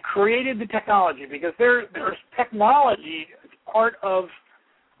 I created the technology because there's technology part of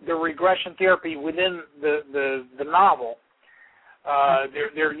the regression therapy within the novel.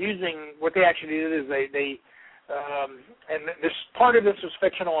 They're using, what they actually did is they and this part of this was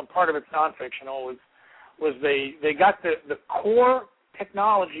fictional and part of it's non-fictional, was they got the core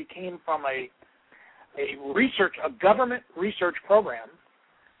technology came from a government research program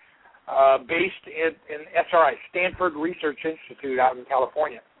based in SRI, Stanford Research Institute out in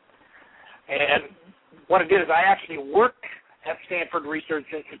California. And what it did is I actually worked at Stanford Research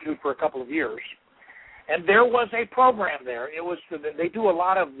Institute for a couple of years, and there was a program there. It was they do a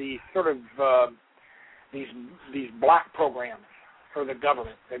lot of the sort of these block programs for the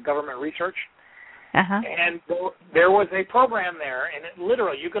government research. And there was a program there, and it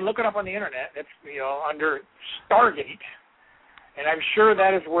literally, you can look it up on the internet. It's under Stargate, and I'm sure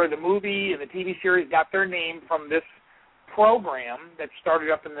that is where the movie and the TV series got their name, from this program that started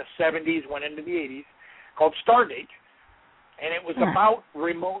up in the 70s, went into the 80s, called Stargate, and it was about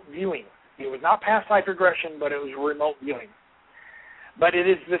remote viewing. It was not past life regression, but it was remote viewing. But it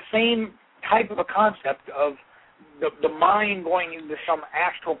is the same type of a concept of the mind going into some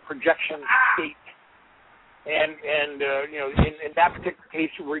astral projection state. And in that particular case,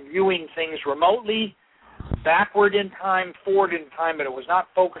 reviewing things remotely, backward in time, forward in time, but it was not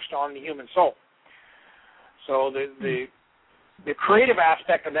focused on the human soul. So the creative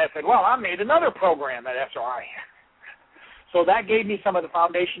aspect of that said, well, I made another program at SRI. So that gave me some of the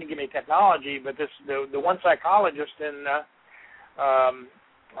foundation to give me technology, but the one psychologist in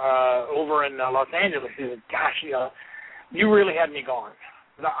over in Los Angeles, he said, gosh, you really had me gone.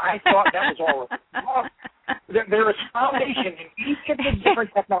 I thought that was all of it. Well, there is foundation in each of the different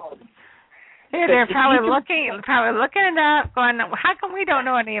technologies. Yeah, they're probably looking it up, going, how come we don't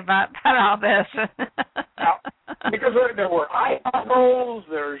know any about all this? Now, because there were eyeballs,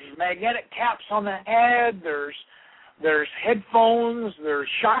 there's magnetic caps on the head, there's headphones, there's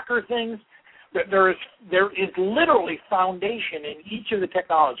shocker things. There is literally foundation in each of the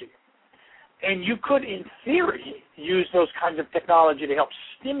technology. And you could, in theory, use those kinds of technology to help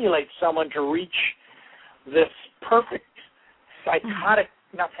stimulate someone to reach this perfect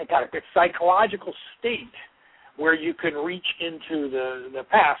psychological state where you can reach into the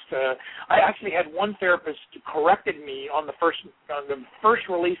past. I actually had one therapist corrected me on the first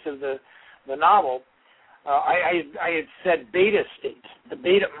release of the novel. I had said beta state, the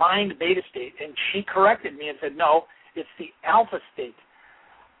mind beta state, and she corrected me and said, no, it's the alpha state.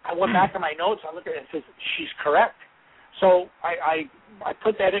 I went back to my notes, I looked at it and said, she's correct. So I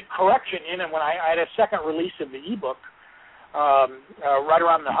put that correction in, and when I had a second release of the ebook right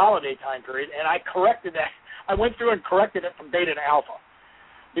around the holiday time period, and I corrected that. I went through and corrected it from beta to alpha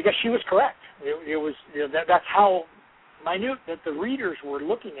because she was correct. It was that's how minute that the readers were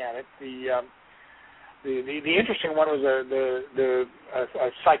looking at it. The interesting one was a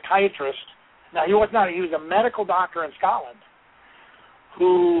psychiatrist. Now he was a medical doctor in Scotland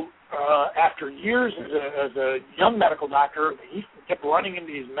who after years as a young medical doctor, he kept running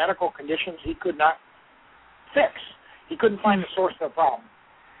into these medical conditions he could not fix. He couldn't find the source of the problem.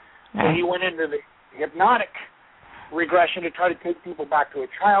 So he went into the hypnotic regression to try to take people back to a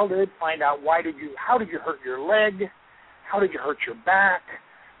childhood, find out how did you hurt your leg, how did you hurt your back,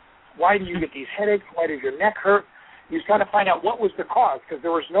 why do you get these headaches, why does your neck hurt. He was trying to find out what was the cause, because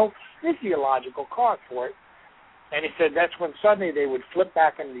there was no physiological cause for it. And he said that's when suddenly they would flip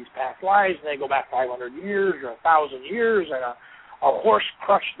back into these past lives, and they go back 500 years or 1,000 years, and a horse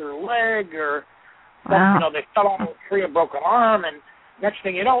crushed their leg, or they fell off a tree and broke an arm, and next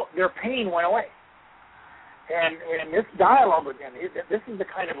thing you know, their pain went away. And this dialogue with them, this is the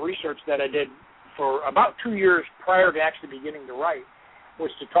kind of research that I did for about 2 years prior to actually beginning to write,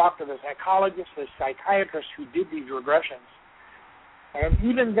 was to talk to the psychologists, the psychiatrists who did these regressions. And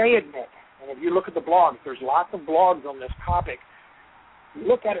even they admit, and if you look at the blogs, there's lots of blogs on this topic. You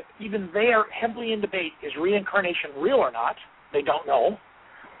look at it, even they are heavily in debate, is reincarnation real or not? They don't know.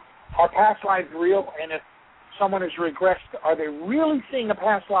 Are past lives real? And if someone has regressed, are they really seeing a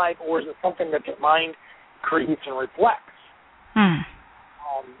past life, or is it something that the mind creates and reflects?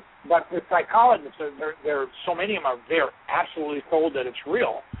 But the psychologists, there so many of them they're absolutely told that it's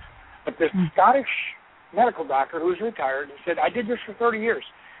real. But this Scottish medical doctor who's retired, he said, I did this for 30 years.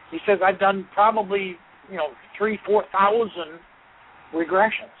 He says, I've done probably, 3,000 to 4,000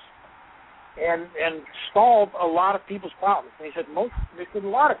 regressions and solved a lot of people's problems. And he said, a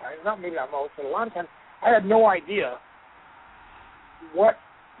lot of times, maybe not most, but a lot of times, I had no idea what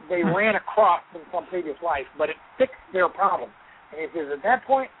they ran across in some previous life, but it fixed their problem. And he says, at that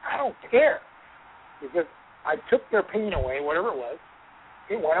point, I don't care. He says, I took their pain away, whatever it was,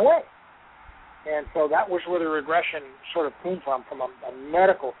 it went away. And so that was where the regression sort of came from a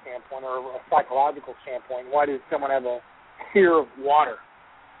medical standpoint or a psychological standpoint. Why did someone have a fear of water?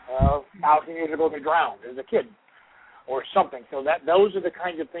 1,000 years ago they drowned as a kid or something. So those are the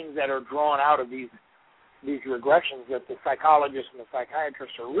kinds of things that are drawn out of these regressions that the psychologists and the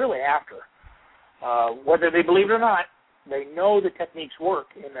psychiatrists are really after. Whether they believe it or not, they know the techniques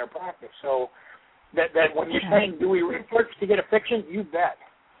work in their practice. So that when you're saying, do we research to get a fiction? You bet.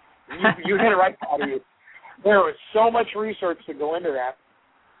 You hit it right out of you. There was so much research to go into that.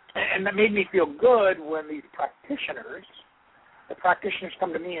 And that made me feel good when the practitioners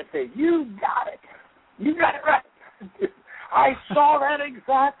come to me and say, you got it. You got it right. I saw that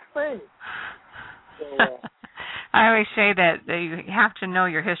exact thing. So, I always say that you have to know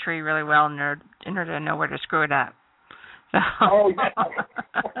your history really well in order to know where to screw it up. So,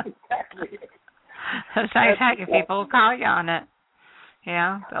 exactly. Those psychiatric people will call you on it.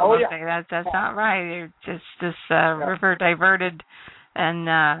 Yeah, they'll say that's not right. You're just this river diverted, and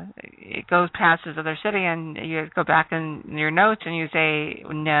it goes past this other city, and you go back in your notes and you say,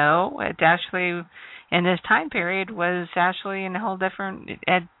 no, it actually in this time period was actually in a whole different.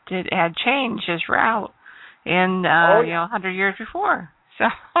 It had changed its route in 100 years before. So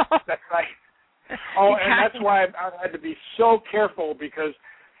that's right. Oh, and that's why I had to be so careful, because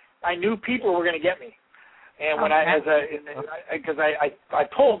I knew people were going to get me. And when I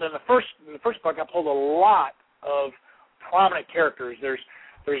pulled in the first book, I pulled a lot of prominent characters.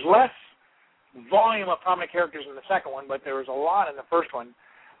 There's less volume of prominent characters in the second one, but there was a lot in the first one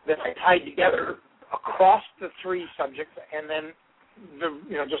that I tied together across the three subjects, and then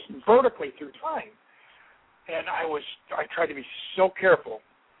just vertically through time. And I tried to be so careful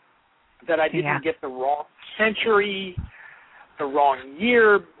that I didn't get the wrong century, the wrong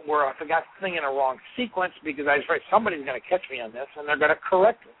year, where I forgot to sing in a wrong sequence, because I was afraid somebody's going to catch me on this and they're going to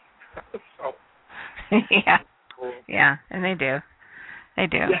correct me. So, yeah, and they do. They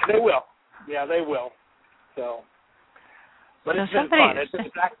do. Yeah, they will. Yeah, they will. So, but it's been fun.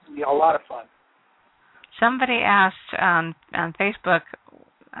 It's actually a lot of fun. Somebody asked on Facebook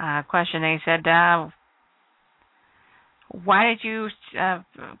a question. They said, why did you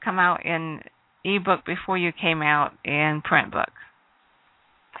come out in ebook before you came out in print book?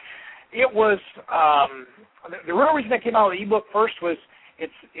 It was the real reason I came out with ebook first was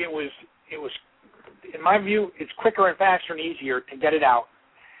it was in my view, it's quicker and faster and easier to get it out.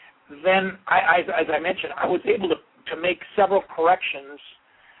 Then, as I mentioned, I was able to make several corrections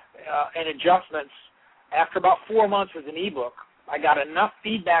and adjustments. After about 4 months as an ebook, I got enough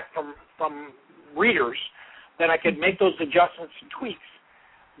feedback from readers that I could make those adjustments and tweaks.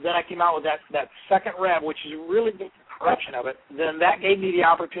 Then I came out with that second rev, which is really just a correction of it. Then that gave me the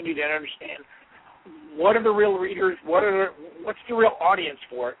opportunity to understand what are the real readers, what's the real audience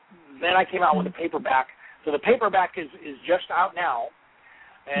for it. Then I came out with the paperback. So the paperback is just out now.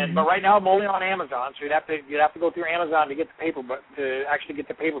 But right now I'm only on Amazon, so you'd have to go through Amazon to get the to actually get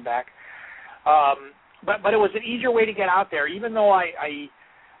the paperback. But it was an easier way to get out there, even though I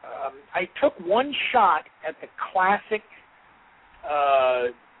took one shot at the classic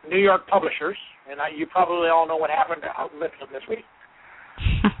New York publishers, and you probably all know what happened out in Michigan this week.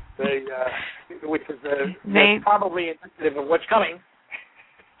 Which is probably indicative of what's coming.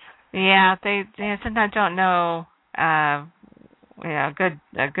 Yeah, they sometimes don't know a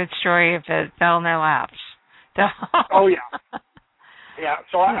good story if it fell in their laps. So. Oh yeah, yeah.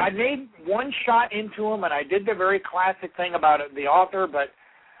 So I made one shot into them, and I did the very classic thing about the author, but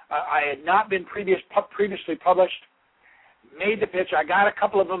I had not been previously published. Made the pitch. I got a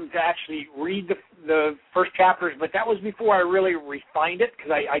couple of them to actually read the first chapters, but that was before I really refined it,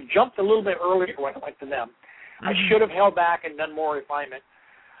 because I jumped a little bit earlier when I went to them. I should have held back and done more refinement.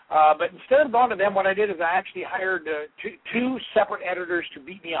 But instead of going to them, what I did is I actually hired two separate editors to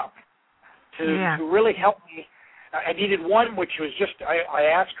beat me up, to really help me. I needed one, which was just, I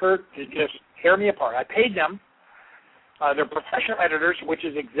asked her to just tear me apart. I paid them. They're professional editors, which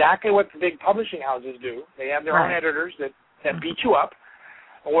is exactly what the big publishing houses do. They have their own editors that beat you up.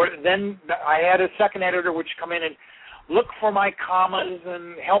 Or then I had a second editor which come in and look for my commas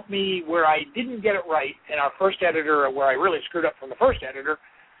and help me where I didn't get it right. And our first editor, where I really screwed up from the first editor,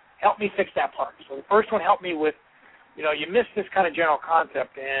 helped me fix that part. So the first one helped me with, you missed this kind of general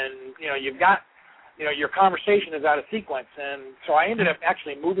concept, and, you've got, your conversation is out of sequence. And so I ended up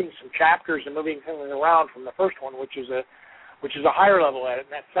actually moving some chapters and moving things around from the first one, which is a higher level edit.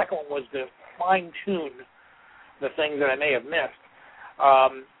 And that second one was to fine-tune the things that I may have missed.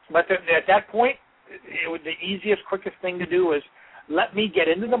 But at that point, the easiest, quickest thing to do is let me get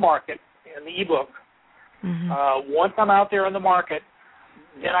into the market in the ebook. Once I'm out there in the market,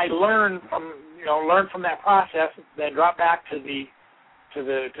 then I learn from that process, then drop back to the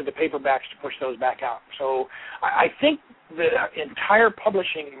paperbacks to push those back out. So I think the entire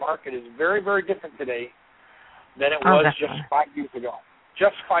publishing market is very, very different today than it was just 5 years ago.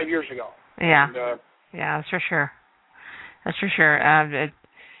 Just 5 years ago. Yeah. And, that's for sure. That's for sure.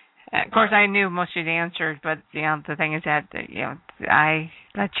 Of course, I knew most of the answers, but the thing is that I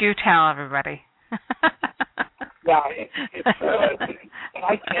let you tell everybody.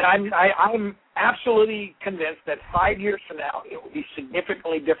 I'm absolutely convinced that 5 years from now it will be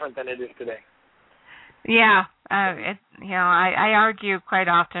significantly different than it is today. Yeah, I argue quite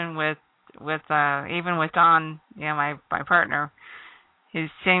often with even with Don, my partner. He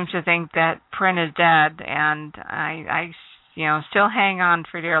seems to think that print is dead, and I still hang on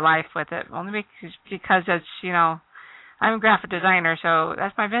for dear life with it, only because it's, I'm a graphic designer, so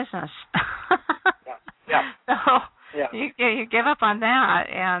that's my business. So you give up on that,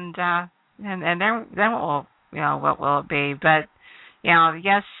 and then what will it be? But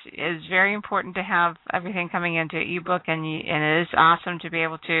yes, it's very important to have everything coming into ebook, and it is awesome to be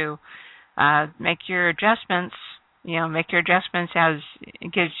able to make your adjustments. As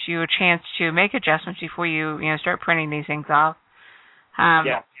it gives you a chance to make adjustments before you start printing these things off. I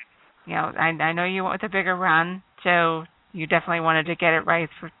know you went with a bigger run, so you definitely wanted to get it right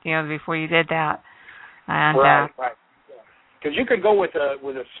before you did that. And, right. Because you could go with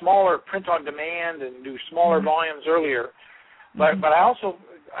a smaller print on demand and do smaller volumes earlier, but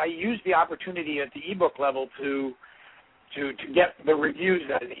I used the opportunity at the ebook level to get the reviews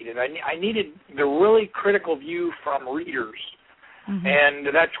that I needed. I needed the really critical view from readers, and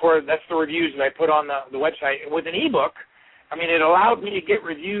that's the reviews that I put on the website. With an ebook, it allowed me to get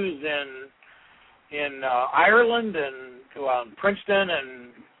reviews in Ireland and Princeton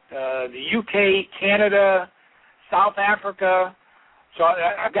and the UK, Canada, South Africa. So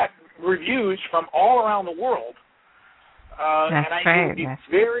I've got reviews from all around the world. It would be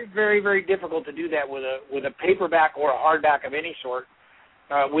very, very, very difficult to do that with a paperback or a hardback of any sort.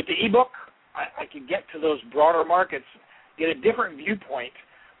 With the ebook, I could get to those broader markets, get a different viewpoint,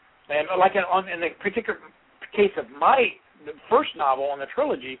 and like in the particular case of the first novel in the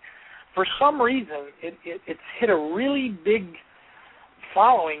trilogy, for some reason it's hit a really big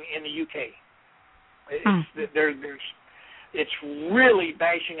following in the UK. It's really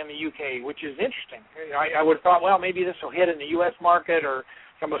bashing in the UK, which is interesting. I would have thought, well, maybe this will hit in the U.S. market or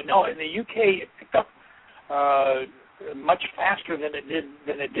somebody. No, in the UK, it picked up much faster than it did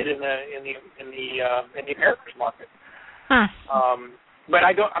in the American market. But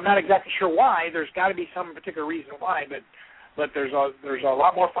I'm not exactly sure why. There's got to be some particular reason why. But there's a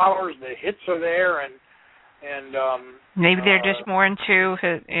lot more followers. The hits are there, and maybe they're just more into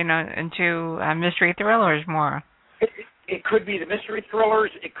mystery thrillers more. It could be the mystery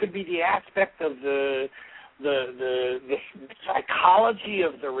thrillers. It could be the aspect of the the psychology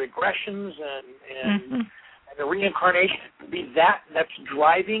of the regressions and the reincarnation be that's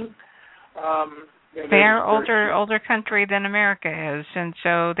driving. They are older country than America is, and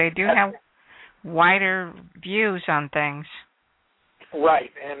so they do have wider views on things.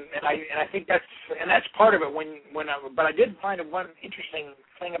 Right, and I think that's part of it. But I did find one interesting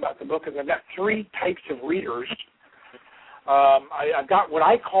thing about the book is I've got 3 types of readers. I've got what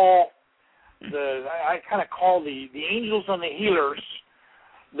I call I kind of call the angels and the healers,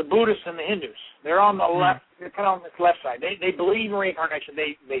 the Buddhists and the Hindus. They're on the left. They're kind of on this left side. They believe in reincarnation.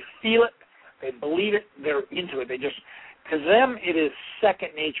 They feel it. They believe it. They're into it. To them it is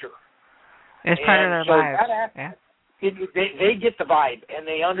second nature. It's part of their lives. Yeah. They get the vibe, and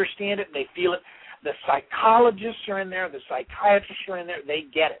they understand it, and they feel it. The psychologists are in there. The psychiatrists are in there. They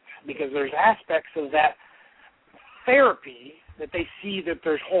get it, because there's aspects of that therapy that they see that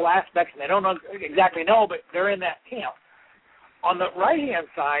there's whole aspects, and they don't exactly know, but they're in that camp. On the right-hand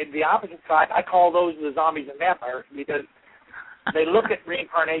side, the opposite side, I call those the zombies and vampires, because they look at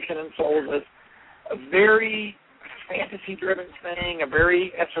reincarnation and souls as a very fantasy-driven thing, a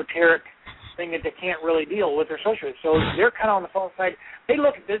very esoteric thing that they can't really deal with or associate. So they're kind of on the false side. They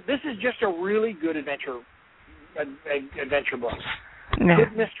look at this is just a really good adventure book. Yeah.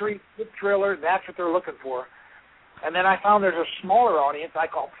 Good mystery, good thriller, that's what they're looking for. And then I found there's a smaller audience I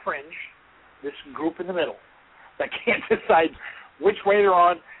call fringe, this group in the middle, that can't decide which way they're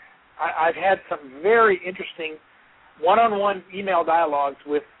on. I've had some very interesting one-on-one email dialogues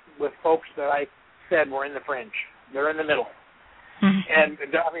with folks that I said were in the fringe. They're in the middle. And,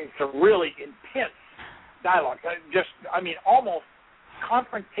 some really intense dialogue. Almost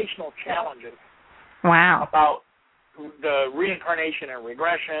confrontational challenges. Wow. About the reincarnation and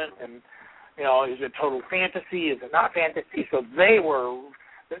regression and, is it total fantasy? Is it not fantasy? So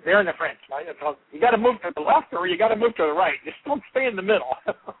they're in the fringe. You got to move to the left or you got to move to the right. Just don't stay in the middle.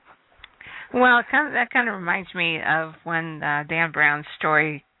 Well, that kind of reminds me of when Dan Brown's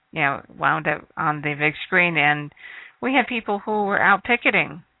story, wound up on the big screen, and we had people who were out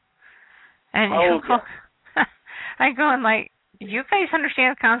picketing. And I go and you guys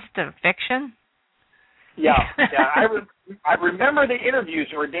understand the concept of fiction? Yeah. I remember the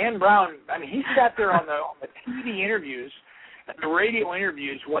interviews where Dan Brown, he sat there on the TV interviews and the radio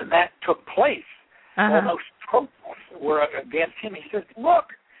interviews when that took place. All those protests were against him. He says, look,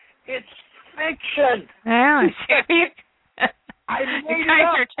 it's fiction. Yeah, you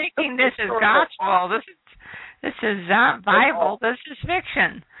guys are taking this as gospel. This is not Bible. This is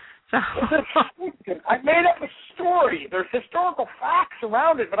fiction. So I made up a story. There's historical facts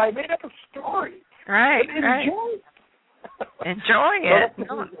around it, but I made up a story. Right. Enjoy it.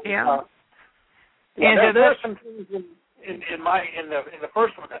 There are some things in the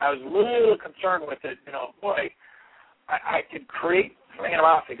first one that I was a little concerned with. It, I could create something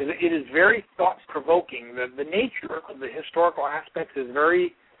about it because it is very thought-provoking. The nature of the historical aspects is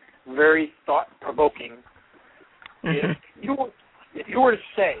very, very thought-provoking. If you were to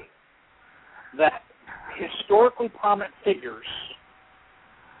say that historically prominent figures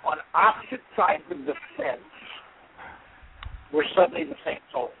on opposite sides of the fence were suddenly the same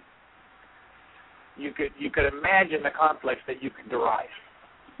soul, you could imagine the conflicts that you could derive.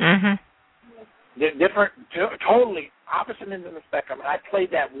 Different, totally opposite ends of the spectrum. And I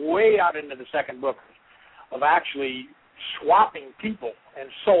played that way out into the second book of actually swapping people and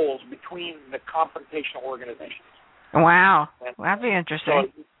souls between the confrontational organizations. Wow, that'd be interesting.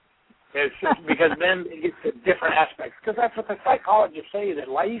 So it's just because then it gets to different aspects. Because that's what the psychologists say, that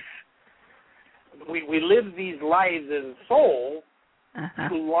life, we live these lives as a soul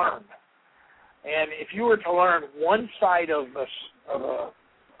to learn. And if you were to learn one side of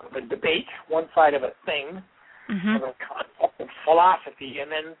a debate, one side of a thing, of a concept of philosophy, and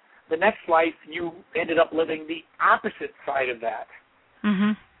then the next life you ended up living the opposite side of that.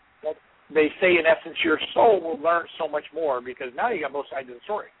 They say, in essence, your soul will learn so much more because now you got both sides of the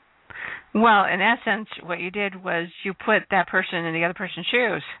story. Well, in essence, what you did was you put that person in the other person's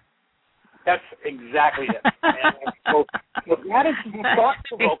shoes. That's exactly it. And so that is the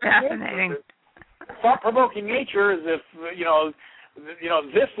thought-provoking. Thought-provoking nature is if,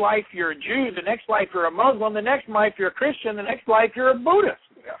 this life you're a Jew, the next life you're a Muslim, the next life you're a Christian, the next life you're a Buddhist.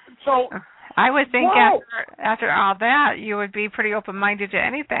 So I would think after all that, you would be pretty open-minded to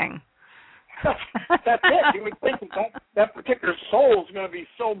anything. That's it. You would think that particular soul is going to be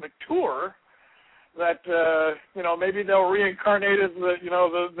so mature that maybe they'll reincarnate as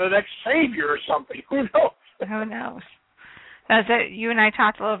the next savior or something. Who knows? Who knows? As you and I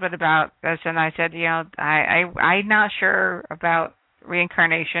talked a little bit about this, and I said, I'm not sure about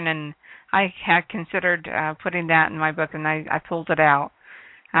reincarnation, and I had considered putting that in my book, and I pulled it out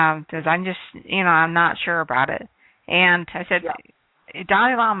because I'm just, I'm not sure about it. And I said,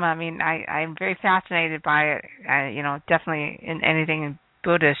 Dalai Lama, I mean, I'm very fascinated by it, definitely in anything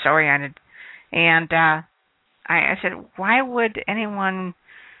Buddhist oriented. And I said, why would anyone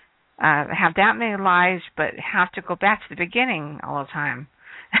have that many lives but have to go back to the beginning all the time?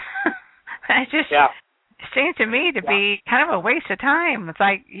 It just seemed to me to be kind of a waste of time. It's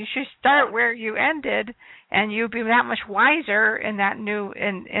like you should start where you ended, and you'd be that much wiser in that new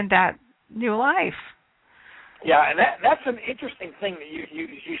life. Yeah, and that's an interesting thing that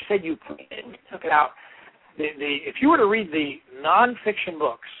you said you took it out. If you were to read the nonfiction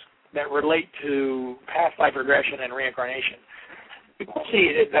books that relate to past life regression and reincarnation, you will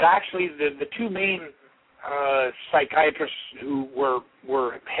see that actually the two main psychiatrists who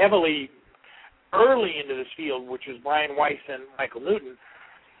were heavily early into this field, which is Brian Weiss and Michael Newton,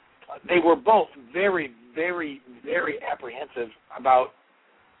 they were both very, very, very apprehensive about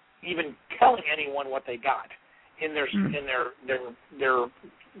even telling anyone what they got in their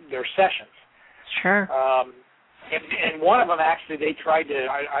sessions. Sure. And one of them actually, they tried to,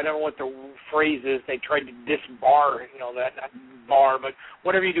 I don't know what the phrase is, they tried to disbar, that not bar, but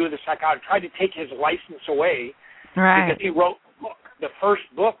whatever you do with a psychiatrist, tried to take his license away. Right. Because he wrote the first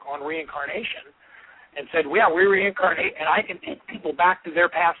book on reincarnation and said, we reincarnate and I can take people back to their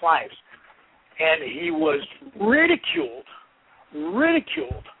past lives. And he was ridiculed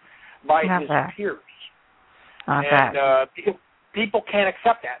by his peers. Because people can't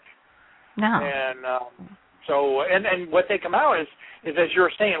accept that. No. And so what they come out is as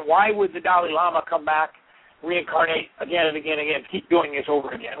you're saying, why would the Dalai Lama come back, reincarnate again and again and again, keep doing this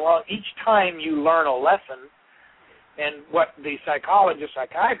over again? Well, each time you learn a lesson, and what the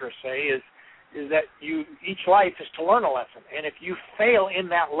psychiatrists say is that each life is to learn a lesson. And if you fail in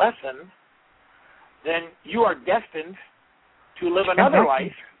that lesson, then you are destined to live another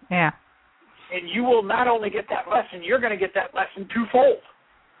life. Yeah. And you will not only get that lesson, you're going to get that lesson twofold.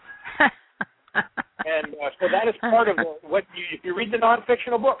 And so that is part of what if you read the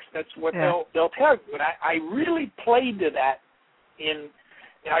non-fictional books, that's what they'll tell you. And I really played to that in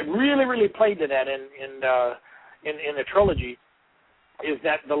the trilogy, is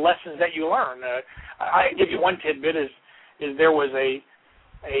that the lessons that you learn. I give you one tidbit is there was a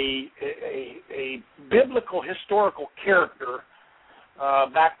biblical historical character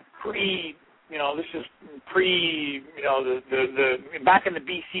back this is back in the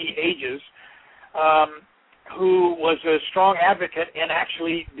BC ages, who was a strong advocate and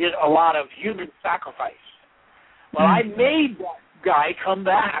actually did a lot of human sacrifice. Well, I made that guy come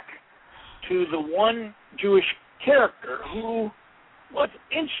back to the one Jewish character who was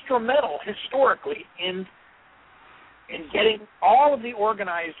instrumental historically in getting all of the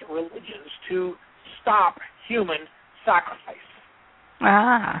organized religions to stop human sacrifice.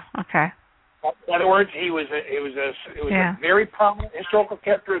 Ah, okay. In other words, it was a very prominent historical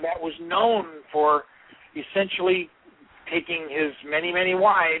character that was known for essentially taking his many, many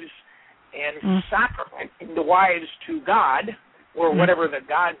wives and sacrificing the wives to God or whatever the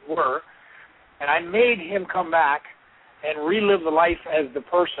gods were. And I made him come back and relive the life as the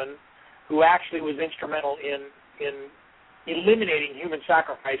person who actually was instrumental in eliminating human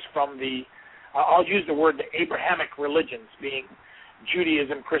sacrifice from I'll use the word, the Abrahamic religions, being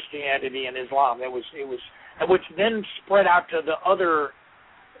Judaism, Christianity, and Islam. Which then spread out to the other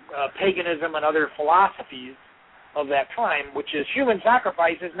paganism and other philosophies of that time, which is human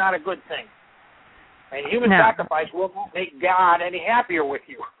sacrifice is not a good thing. And human sacrifice will not make God any happier with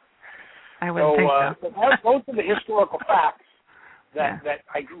you. I wouldn't think so. Those are the historical facts that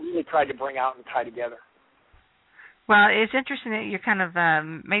I really tried to bring out and tie together. Well, it's interesting that you kind of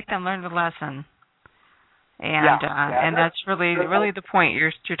make them learn the lesson. And that's really the point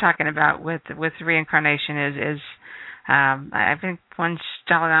you're talking about with reincarnation is I think one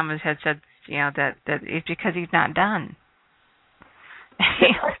Dalai Lama had said that it's because he's not done.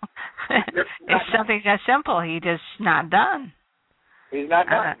 It's something that simple. He's just not done. He's not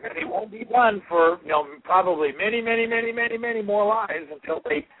done. And he won't be done for probably many, many, many, many, many more lives until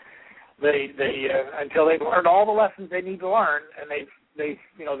they've learned all the lessons they need to learn, and they're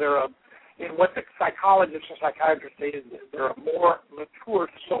in what the psychologists and psychiatrists say is they're a more mature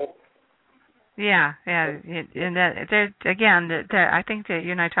soul. Yeah, and I think that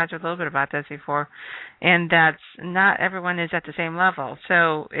you and I talked a little bit about this before, and that's not everyone is at the same level.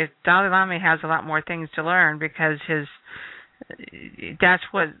 So if Dalai Lama has a lot more things to learn because that's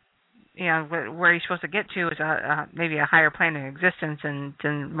what where he's supposed to get to is maybe a higher plane of existence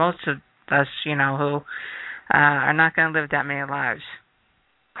than most of us, who are not going to live that many lives.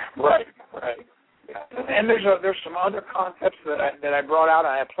 Right. Right. Yeah. And there's some other concepts that I brought out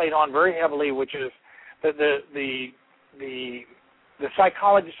and I played on very heavily, which is the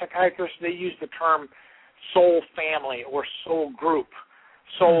psychologists, psychiatrists, they use the term soul family or soul group,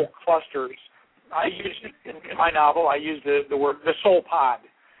 soul clusters. I use in my novel. I use the word the soul pod,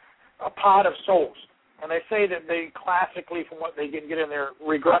 a pod of souls, and they say that they classically, from what they can get in their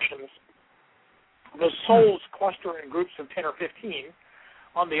regressions, the souls cluster in groups of 10 or 15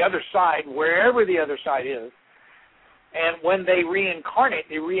 on the other side, wherever the other side is, and when they reincarnate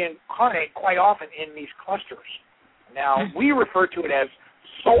quite often in these clusters. Now we refer to it as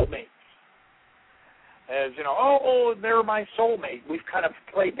soulmates. As you know, oh, they're my soulmate. We've kind of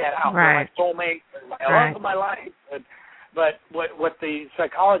played that out. Right. They're my soulmate, they're my love of my life. But what the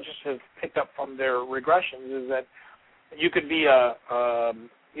psychologists have picked up from their regressions is that you could be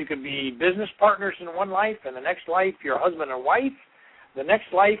business partners in one life, and the next life you're husband and wife. The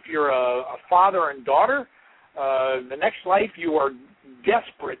next life you're a father and daughter. The next life you are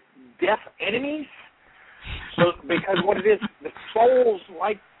desperate, death enemies. So because what it is, the souls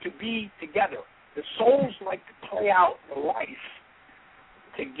like to be together. The souls like to play out the life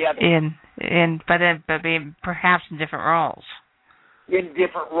together. But being perhaps in different roles. In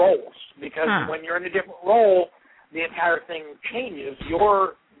different roles, because when you're in a different role, the entire thing changes.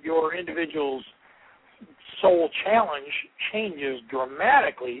 Your individual's soul challenge changes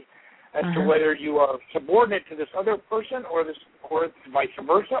dramatically as to whether you are subordinate to this other person or vice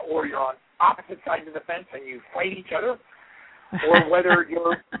versa, or you're on opposite sides of the fence and you fight each other. Or whether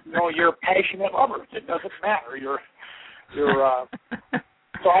you're passionate lovers, it doesn't matter.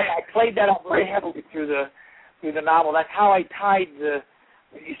 So I played that out very heavily through the novel. That's how I tied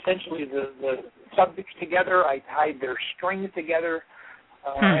essentially the subjects together. I tied their strings together,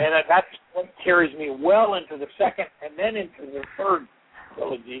 and that's what carries me well into the second and then into the third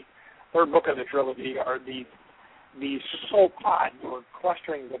book of the trilogy. Are these soul pods or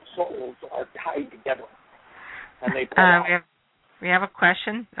clusterings of souls are tied together, and they play out. We have a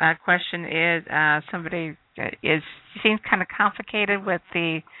question. Question is somebody seems kind of complicated with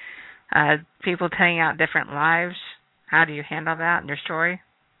the people telling out different lives. How do you handle that in your story?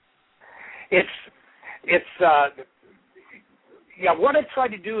 What I tried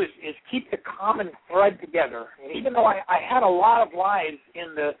to do is keep the common thread together. And even though I had a lot of lives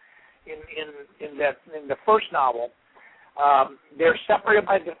in the first novel, they're separated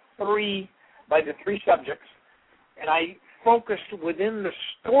by the three subjects, and I focused within the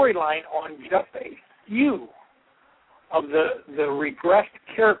storyline on just a few of the regressed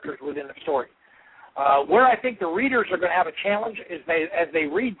characters within the story. Where I think the readers are going to have a challenge is as they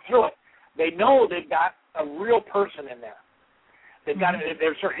read through it, they know they've got a real person in there. They've got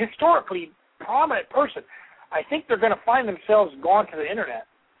there's a historically prominent person. I think they're going to find themselves gone to the internet,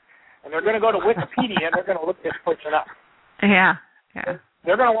 and they're going to go to Wikipedia and they're going to look this person up. Yeah.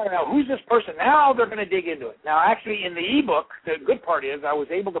 They're going to want to know who's this person. Now they're going to dig into it. Now, actually, in the ebook, the good part is I was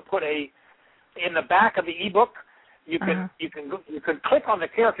able to put in the back of the ebook. You can click on the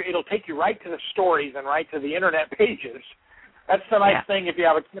character. It'll take you right to the stories and right to the internet pages. That's the nice thing. If you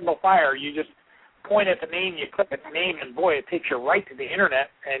have a Kindle Fire, you just point at the name, you click at the name, and boy, it takes you right to the internet,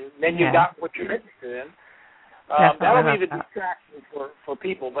 and then you got what you're interested in. That'll be the distraction for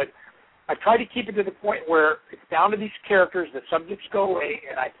people, but I try to keep it to the point where it's down to these characters, the subjects go away,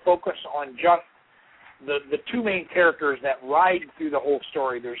 and I focus on just the two main characters that ride through the whole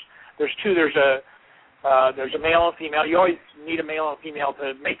story. There's two. There's a male and female. You always need a male and female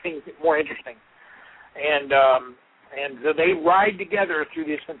to make things more interesting, and so they ride together through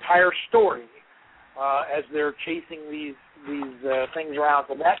this entire story as they're chasing these things around.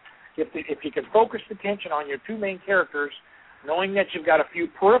 So that if you can focus attention on your two main characters, knowing that you've got a few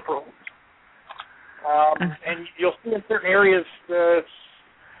peripherals. And you'll see in certain areas,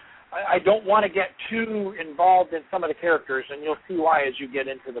 I don't want to get too involved in some of the characters, and you'll see why as you get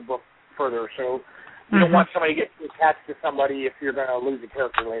into the book further. So you don't want somebody to get too attached to somebody if you're going to lose a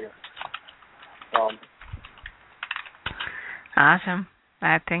character later. Awesome.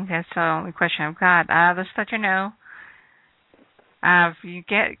 I think that's the only question I've got. Let's let you know.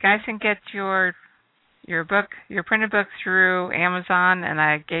 Guys can get your book, your printed book through Amazon, and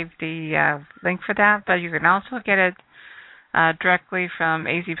I gave the link for that, but you can also get it directly from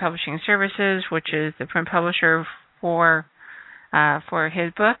AZ Publishing Services, which is the print publisher for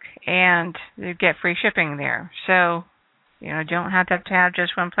his book, and you get free shipping there. So, you don't have to have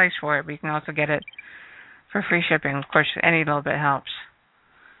just one place for it, but you can also get it for free shipping. Of course, any little bit helps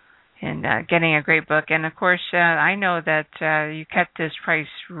in getting a great book. And, of course, I know that you kept this price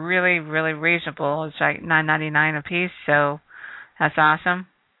really, really reasonable. It's like $9.99 a piece, so that's awesome.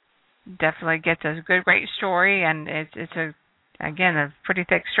 definitely gets a great story, and it's a pretty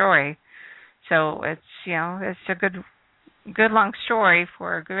thick story. So it's it's a good long story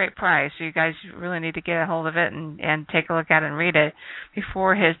for a great price. So you guys really need to get a hold of it and take a look at it and read it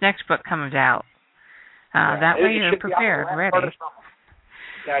before his next book comes out. That way you're prepared, ready.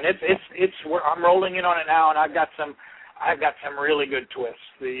 Yeah, and it's I'm rolling in on it now, and I've got some really good twists.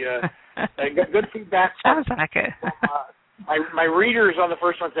 I got good feedback. Sounds like it. My readers on the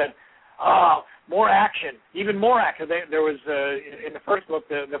first one said, "Oh, more action, even more action." There was in the first book,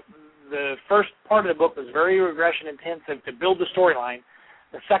 the first part of the book was very regression intensive to build the storyline.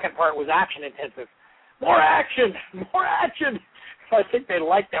 The second part was action intensive. More action, more action. So I think they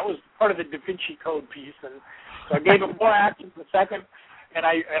liked that was part of the Da Vinci Code piece, and so I gave them more action for the second, and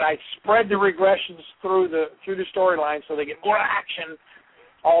I spread the regressions through the storyline so they get more action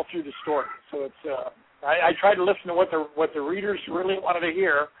all through the story. So it's I try to listen to what the readers really wanted to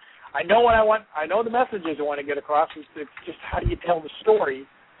hear. I know what I want. I know the messages I want to get across. It's just how do you tell the story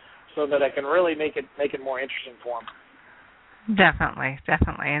so that I can really make it more interesting for them. Definitely,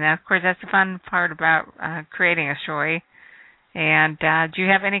 and of course that's the fun part about creating a story. And do you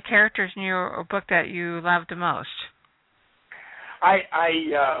have any characters in your book that you love the most? As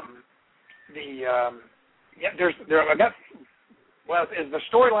the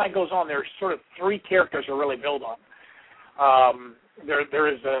storyline goes on, there's sort of three characters are really built on. There's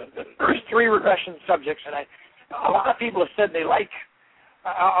three regression subjects, and a lot of people have said they like.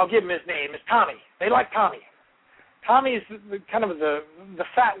 I'll give him his name. It's Tommy. They like Tommy. Tommy is kind of the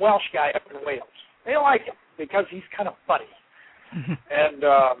fat Welsh guy up in Wales. They like him because he's kind of funny. And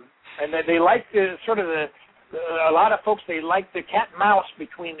they like a lot of folks, they like the cat and mouse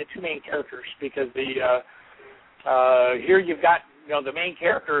between the two main characters because here you've got the main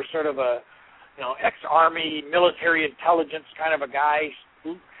character is sort of a ex-army military intelligence kind of a guy,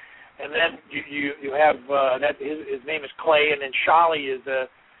 and then you have that his name is Clay, and then Shali is a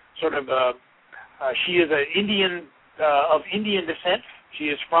sort of she is an Indian of Indian descent. She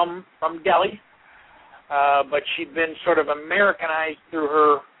is from Delhi. But she'd been sort of Americanized through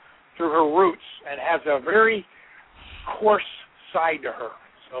her roots and has a very coarse side to her.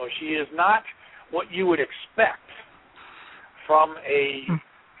 So she is not what you would expect from a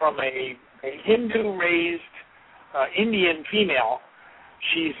Hindu-raised Indian female.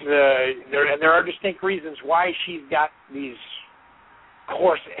 She's there are distinct reasons why she's got these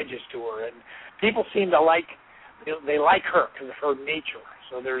coarse edges to her, and people seem to like her because of her nature.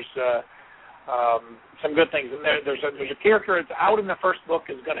 So there's some good things. And there's a character that's out in the first book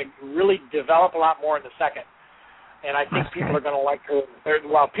is going to really develop a lot more in the second. And I think people are going to like her.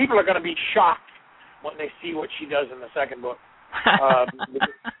 People are going to be shocked when they see what she does in the second book.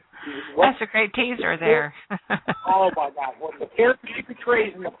 That's a great teaser there. Oh, my God. What the character she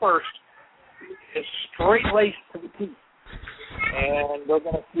portrays in the first is straight-laced to the teeth. And we're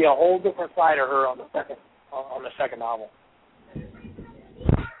going to see a whole different side of her on the second novel.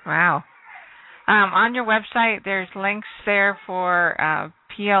 Wow. On your website, there's links there for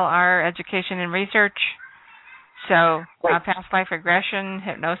PLR education and research. So past life regression,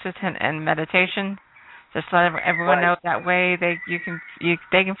 hypnosis, and meditation. Just let everyone know that way they can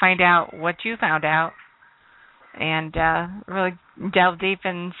find out what you found out, and really delve deep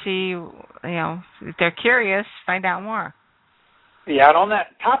and see if they're curious, find out more. Yeah, and on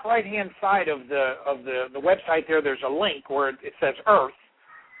that top right hand side of the website there's a link where it says Earth.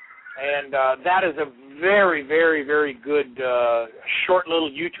 And that is a very, very, very good short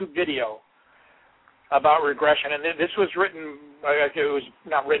little YouTube video about regression. And this was written, it was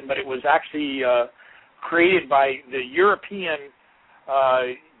not written, but it was actually created by the European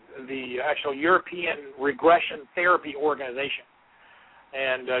Regression Therapy Organization.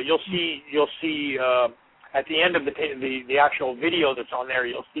 And you'll see at the end of the actual video that's on there,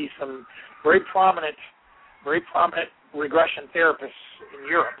 you'll see some very prominent regression therapists in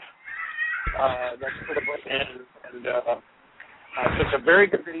Europe. That's sort of so it's a very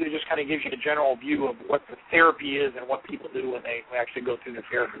good video. It just kind of gives you a general view of what the therapy is and what people do when they actually go through the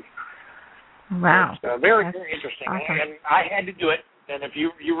therapy. Wow, it's very interesting. Awesome. And I had to do it. And if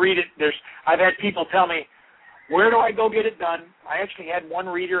you read it, I've had people tell me, where do I go get it done? I actually had one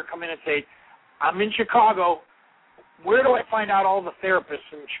reader come in and say, I'm in Chicago. Where do I find out all the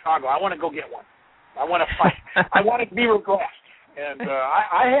therapists in Chicago? I want to go get one. I want to be regressed. And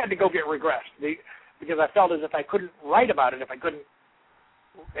I had to go get regressed because I felt as if I couldn't write about it if I couldn't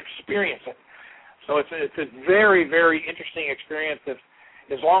experience it. So it's a very, very interesting experience.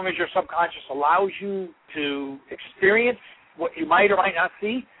 As long as your subconscious allows you to experience what you might or might not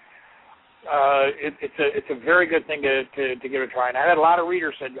see, it's a very good thing to give it a try. And I had a lot of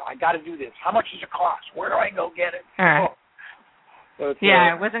readers said, I got to do this. How much does it cost? Where do I go get it? All right. So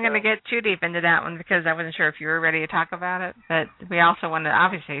I wasn't going to get too deep into that one because I wasn't sure if you were ready to talk about it. But we also wanted,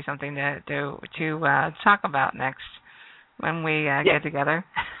 obviously, something to talk about next when we get together.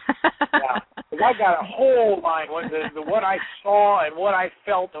 Yeah. I got a whole line. What I saw and what I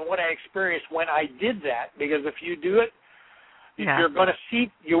felt and what I experienced when I did that. Because if you do it, you're going to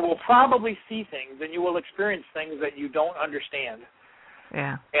see. You will probably see things and you will experience things that you don't understand.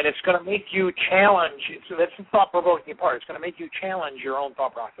 Yeah. And it's going to make you challenge. So that's the thought-provoking part. It's going to make you challenge your own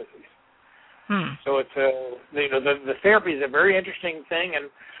thought processes. So it's the therapy is a very interesting thing, and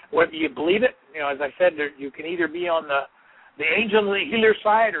whether you believe it, as I said, you can either be on the angel and the healer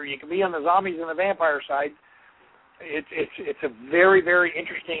side, or you can be on the zombies and the vampire side. It's a very, very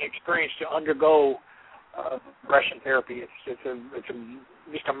interesting experience to undergo regression therapy. It's just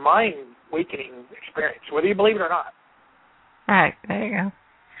a mind-awakening experience, whether you believe it or not. All right, there you go.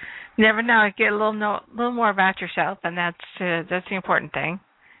 You never know. You get a little more about yourself, and that's the important thing.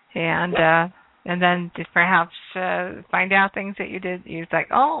 And then perhaps find out things that you did. You're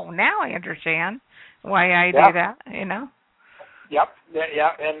like, oh, now I understand why I do that. Yep. Yeah,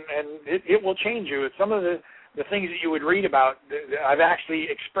 and it will change you. Some of the things that you would read about, I've actually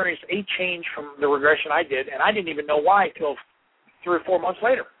experienced a change from the regression I did, and I didn't even know why till 3 or 4 months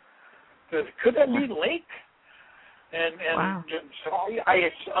later. Could that be linked? And wow. So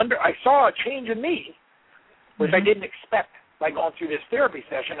I saw a change in me, which I didn't expect by going through this therapy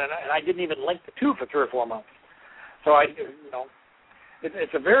session, and I didn't even link the two for 3 or 4 months. So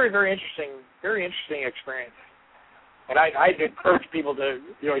it's a very, very interesting experience. And I'd encourage people to,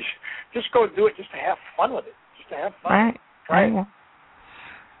 just go do it just to have fun with it, just to have fun. Right. Try it.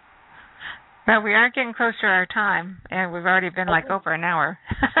 Well, we are getting close to our time, and we've already been over an hour.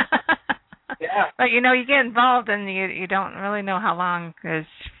 Yeah. But, you get involved, and you don't really know how long, because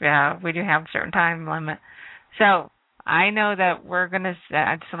we do have a certain time limit. So I know that we're going to,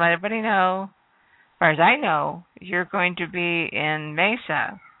 just to let everybody know, as far as I know, you're going to be in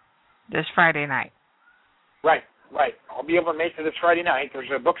Mesa this Friday night. Right. I'll be over in Mesa this Friday night.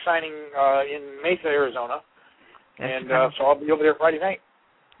 There's a book signing in Mesa, Arizona. So I'll be over there Friday night.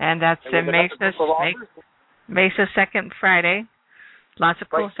 And that's in Mesa second Friday. Lots of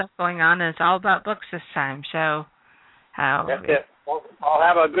cool stuff going on, and it's all about books this time. So that's it. I'll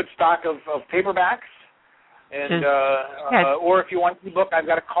have a good stock of paperbacks, and or if you want the ebook, I've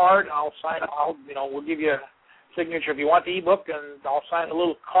got a card. I'll sign. We'll give you a signature if you want the ebook, and I'll sign a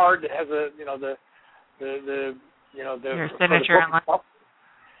little card that has your signature on it.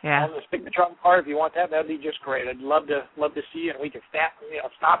 Yeah. On the signature on the card, if you want that'd be just great. I'd love to see you, and we can stop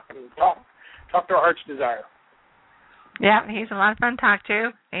and talk to our heart's desire. Yeah, he's a lot of fun to talk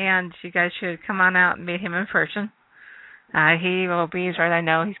to, and you guys should come on out and meet him in person. He will be, as far as I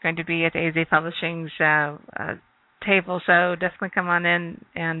know, he's going to be at AZ Publishing's table, so definitely come on in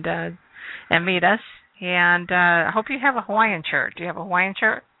and meet us. And I hope you have a Hawaiian shirt. Do you have a Hawaiian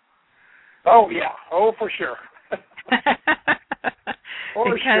shirt? Oh, yeah. Oh, for sure.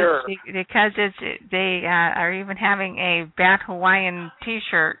 Because they are even having a Bat Hawaiian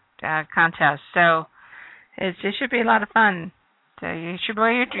T-shirt contest, so it should be a lot of fun. So you should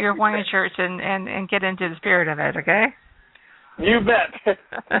wear your Hawaiian shirts and get into the spirit of it, okay? You bet.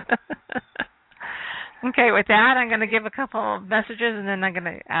 Okay, with that, I'm going to give a couple of messages, and then I'm going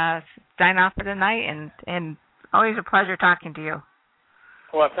to sign off for the night, and always a pleasure talking to you.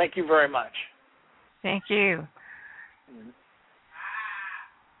 Well, thank you very much. Thank you.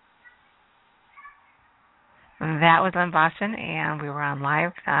 That was Lynn Boston, and we were on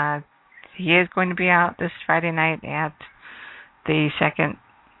live. He is going to be out this Friday night at the second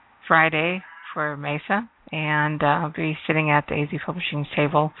Friday for Mesa, and I'll be sitting at the AZ Publishing's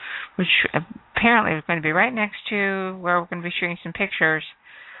table, which apparently is going to be right next to where we're going to be shooting some pictures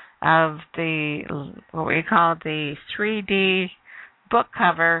of what we call the 3D book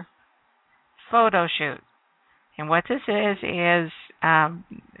cover photo shoot. And what this is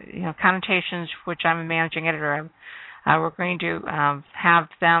connotations, which I'm a managing editor of. We're going to have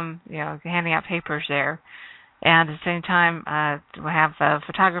them, handing out papers there. And at the same time, we'll have a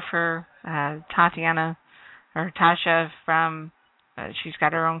photographer, Tasha from, she's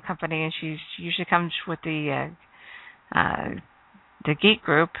got her own company, and she usually comes with the Geek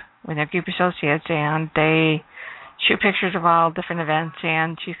Group, with their Geek Associates, and they shoot pictures of all different events,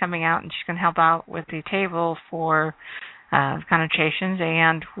 and she's coming out, and she's going to help out with the table for connotations,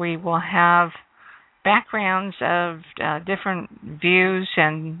 and we will have backgrounds of different views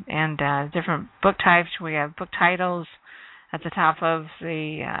and different book types. We have book titles, at the top of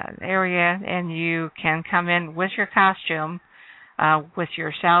the area, and you can come in with your costume, with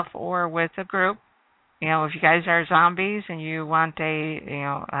yourself or with a group. If you guys are zombies and you want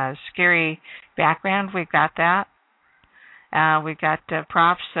a scary background, we've got that. We've got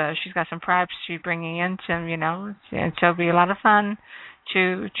props. She's got some props she's bringing in, and so it'll be a lot of fun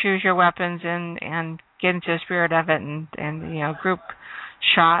to choose your weapons and get into the spirit of it, and group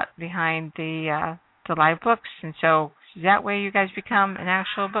shot behind the live books, and so that way you guys become an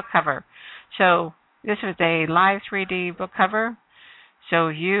actual book cover. So this is a live 3D book cover. So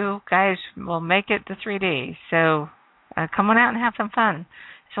you guys will make it to 3D. So come on out and have some fun.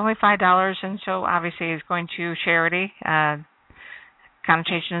 It's only $5, and so obviously it's going to charity.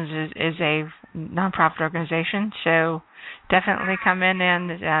 Connotations is a nonprofit organization, so definitely come in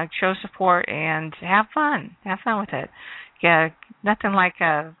and show support and have fun. Have fun with it. Yeah, nothing like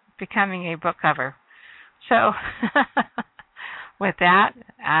becoming a book cover. So with that,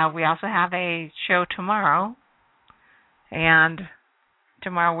 we also have a show tomorrow, and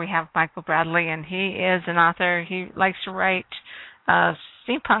tomorrow we have Michael Bradley, and he is an author. He likes to write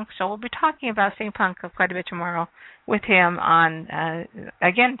steampunk, so we'll be talking about steampunk quite a bit tomorrow with him on,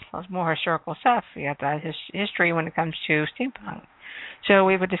 again, more historical stuff. You have his history when it comes to steampunk. So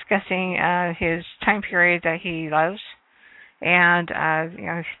we were discussing his time period that he loves, and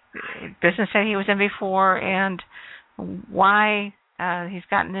business that he was in before, and why he's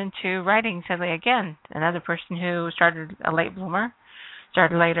gotten into writing suddenly again. Another person who started a late bloomer,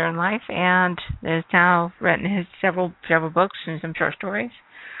 started later in life, and has now written his several books and some short stories.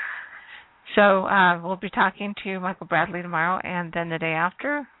 So we'll be talking to Michael Bradley tomorrow, and then the day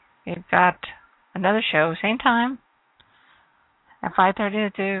after, we've got another show, same time, at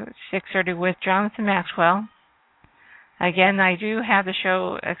 5:30 to 6:30 with Jonathan Maxwell. Again, I do have the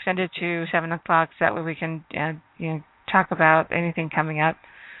show extended to 7 o'clock, so that way we can talk about anything coming up.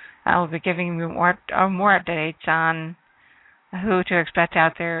 I'll be giving you more updates on who to expect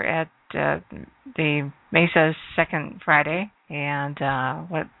out there at the Mesa's second Friday, and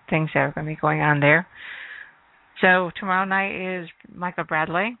what things are going to be going on there. So tomorrow night is Michael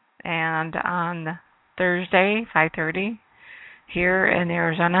Bradley, and on Thursday, 5:30, here in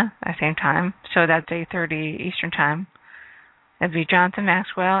Arizona at the same time, so that's 8:30 Eastern time, it'll be Jonathan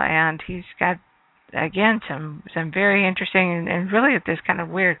Maxwell, and he's got, again, some very interesting, and really it's kind of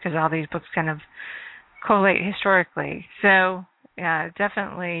weird because all these books kind of collate historically. So yeah,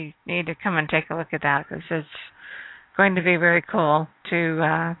 definitely need to come and take a look at that, because it's going to be very cool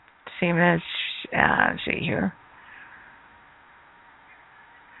to see him as, see here.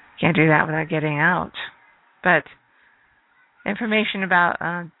 Can't do that without getting out. But information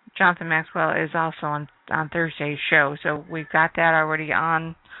about Jonathan Maxwell is also on Thursday's show, so we've got that already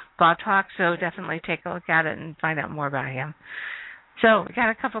on Blog Talk, so definitely take a look at it and find out more about him. So we got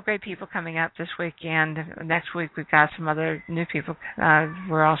a couple of great people coming up this weekend. Next week we've got some other new people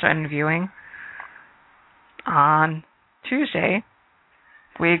we're also interviewing. On Tuesday,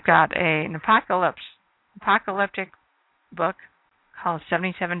 we've got an apocalyptic book called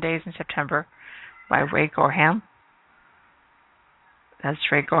 77 Days in September by Ray Gorham.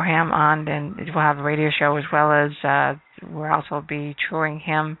 That's Ray Gorham on, and we'll have a radio show, as well as we'll also be touring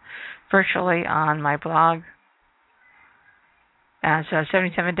him virtually on my blog. So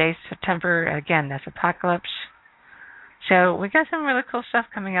 77 Days September, again, that's Apocalypse. So we got some really cool stuff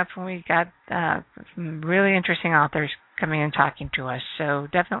coming up, and we got some really interesting authors coming and talking to us. So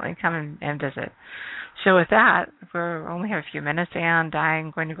definitely come and visit. So with that, we only have a few minutes, and I'm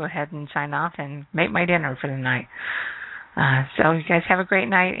going to go ahead and sign off and make my dinner for the night. So you guys have a great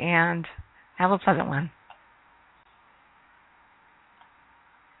night, and have a pleasant one.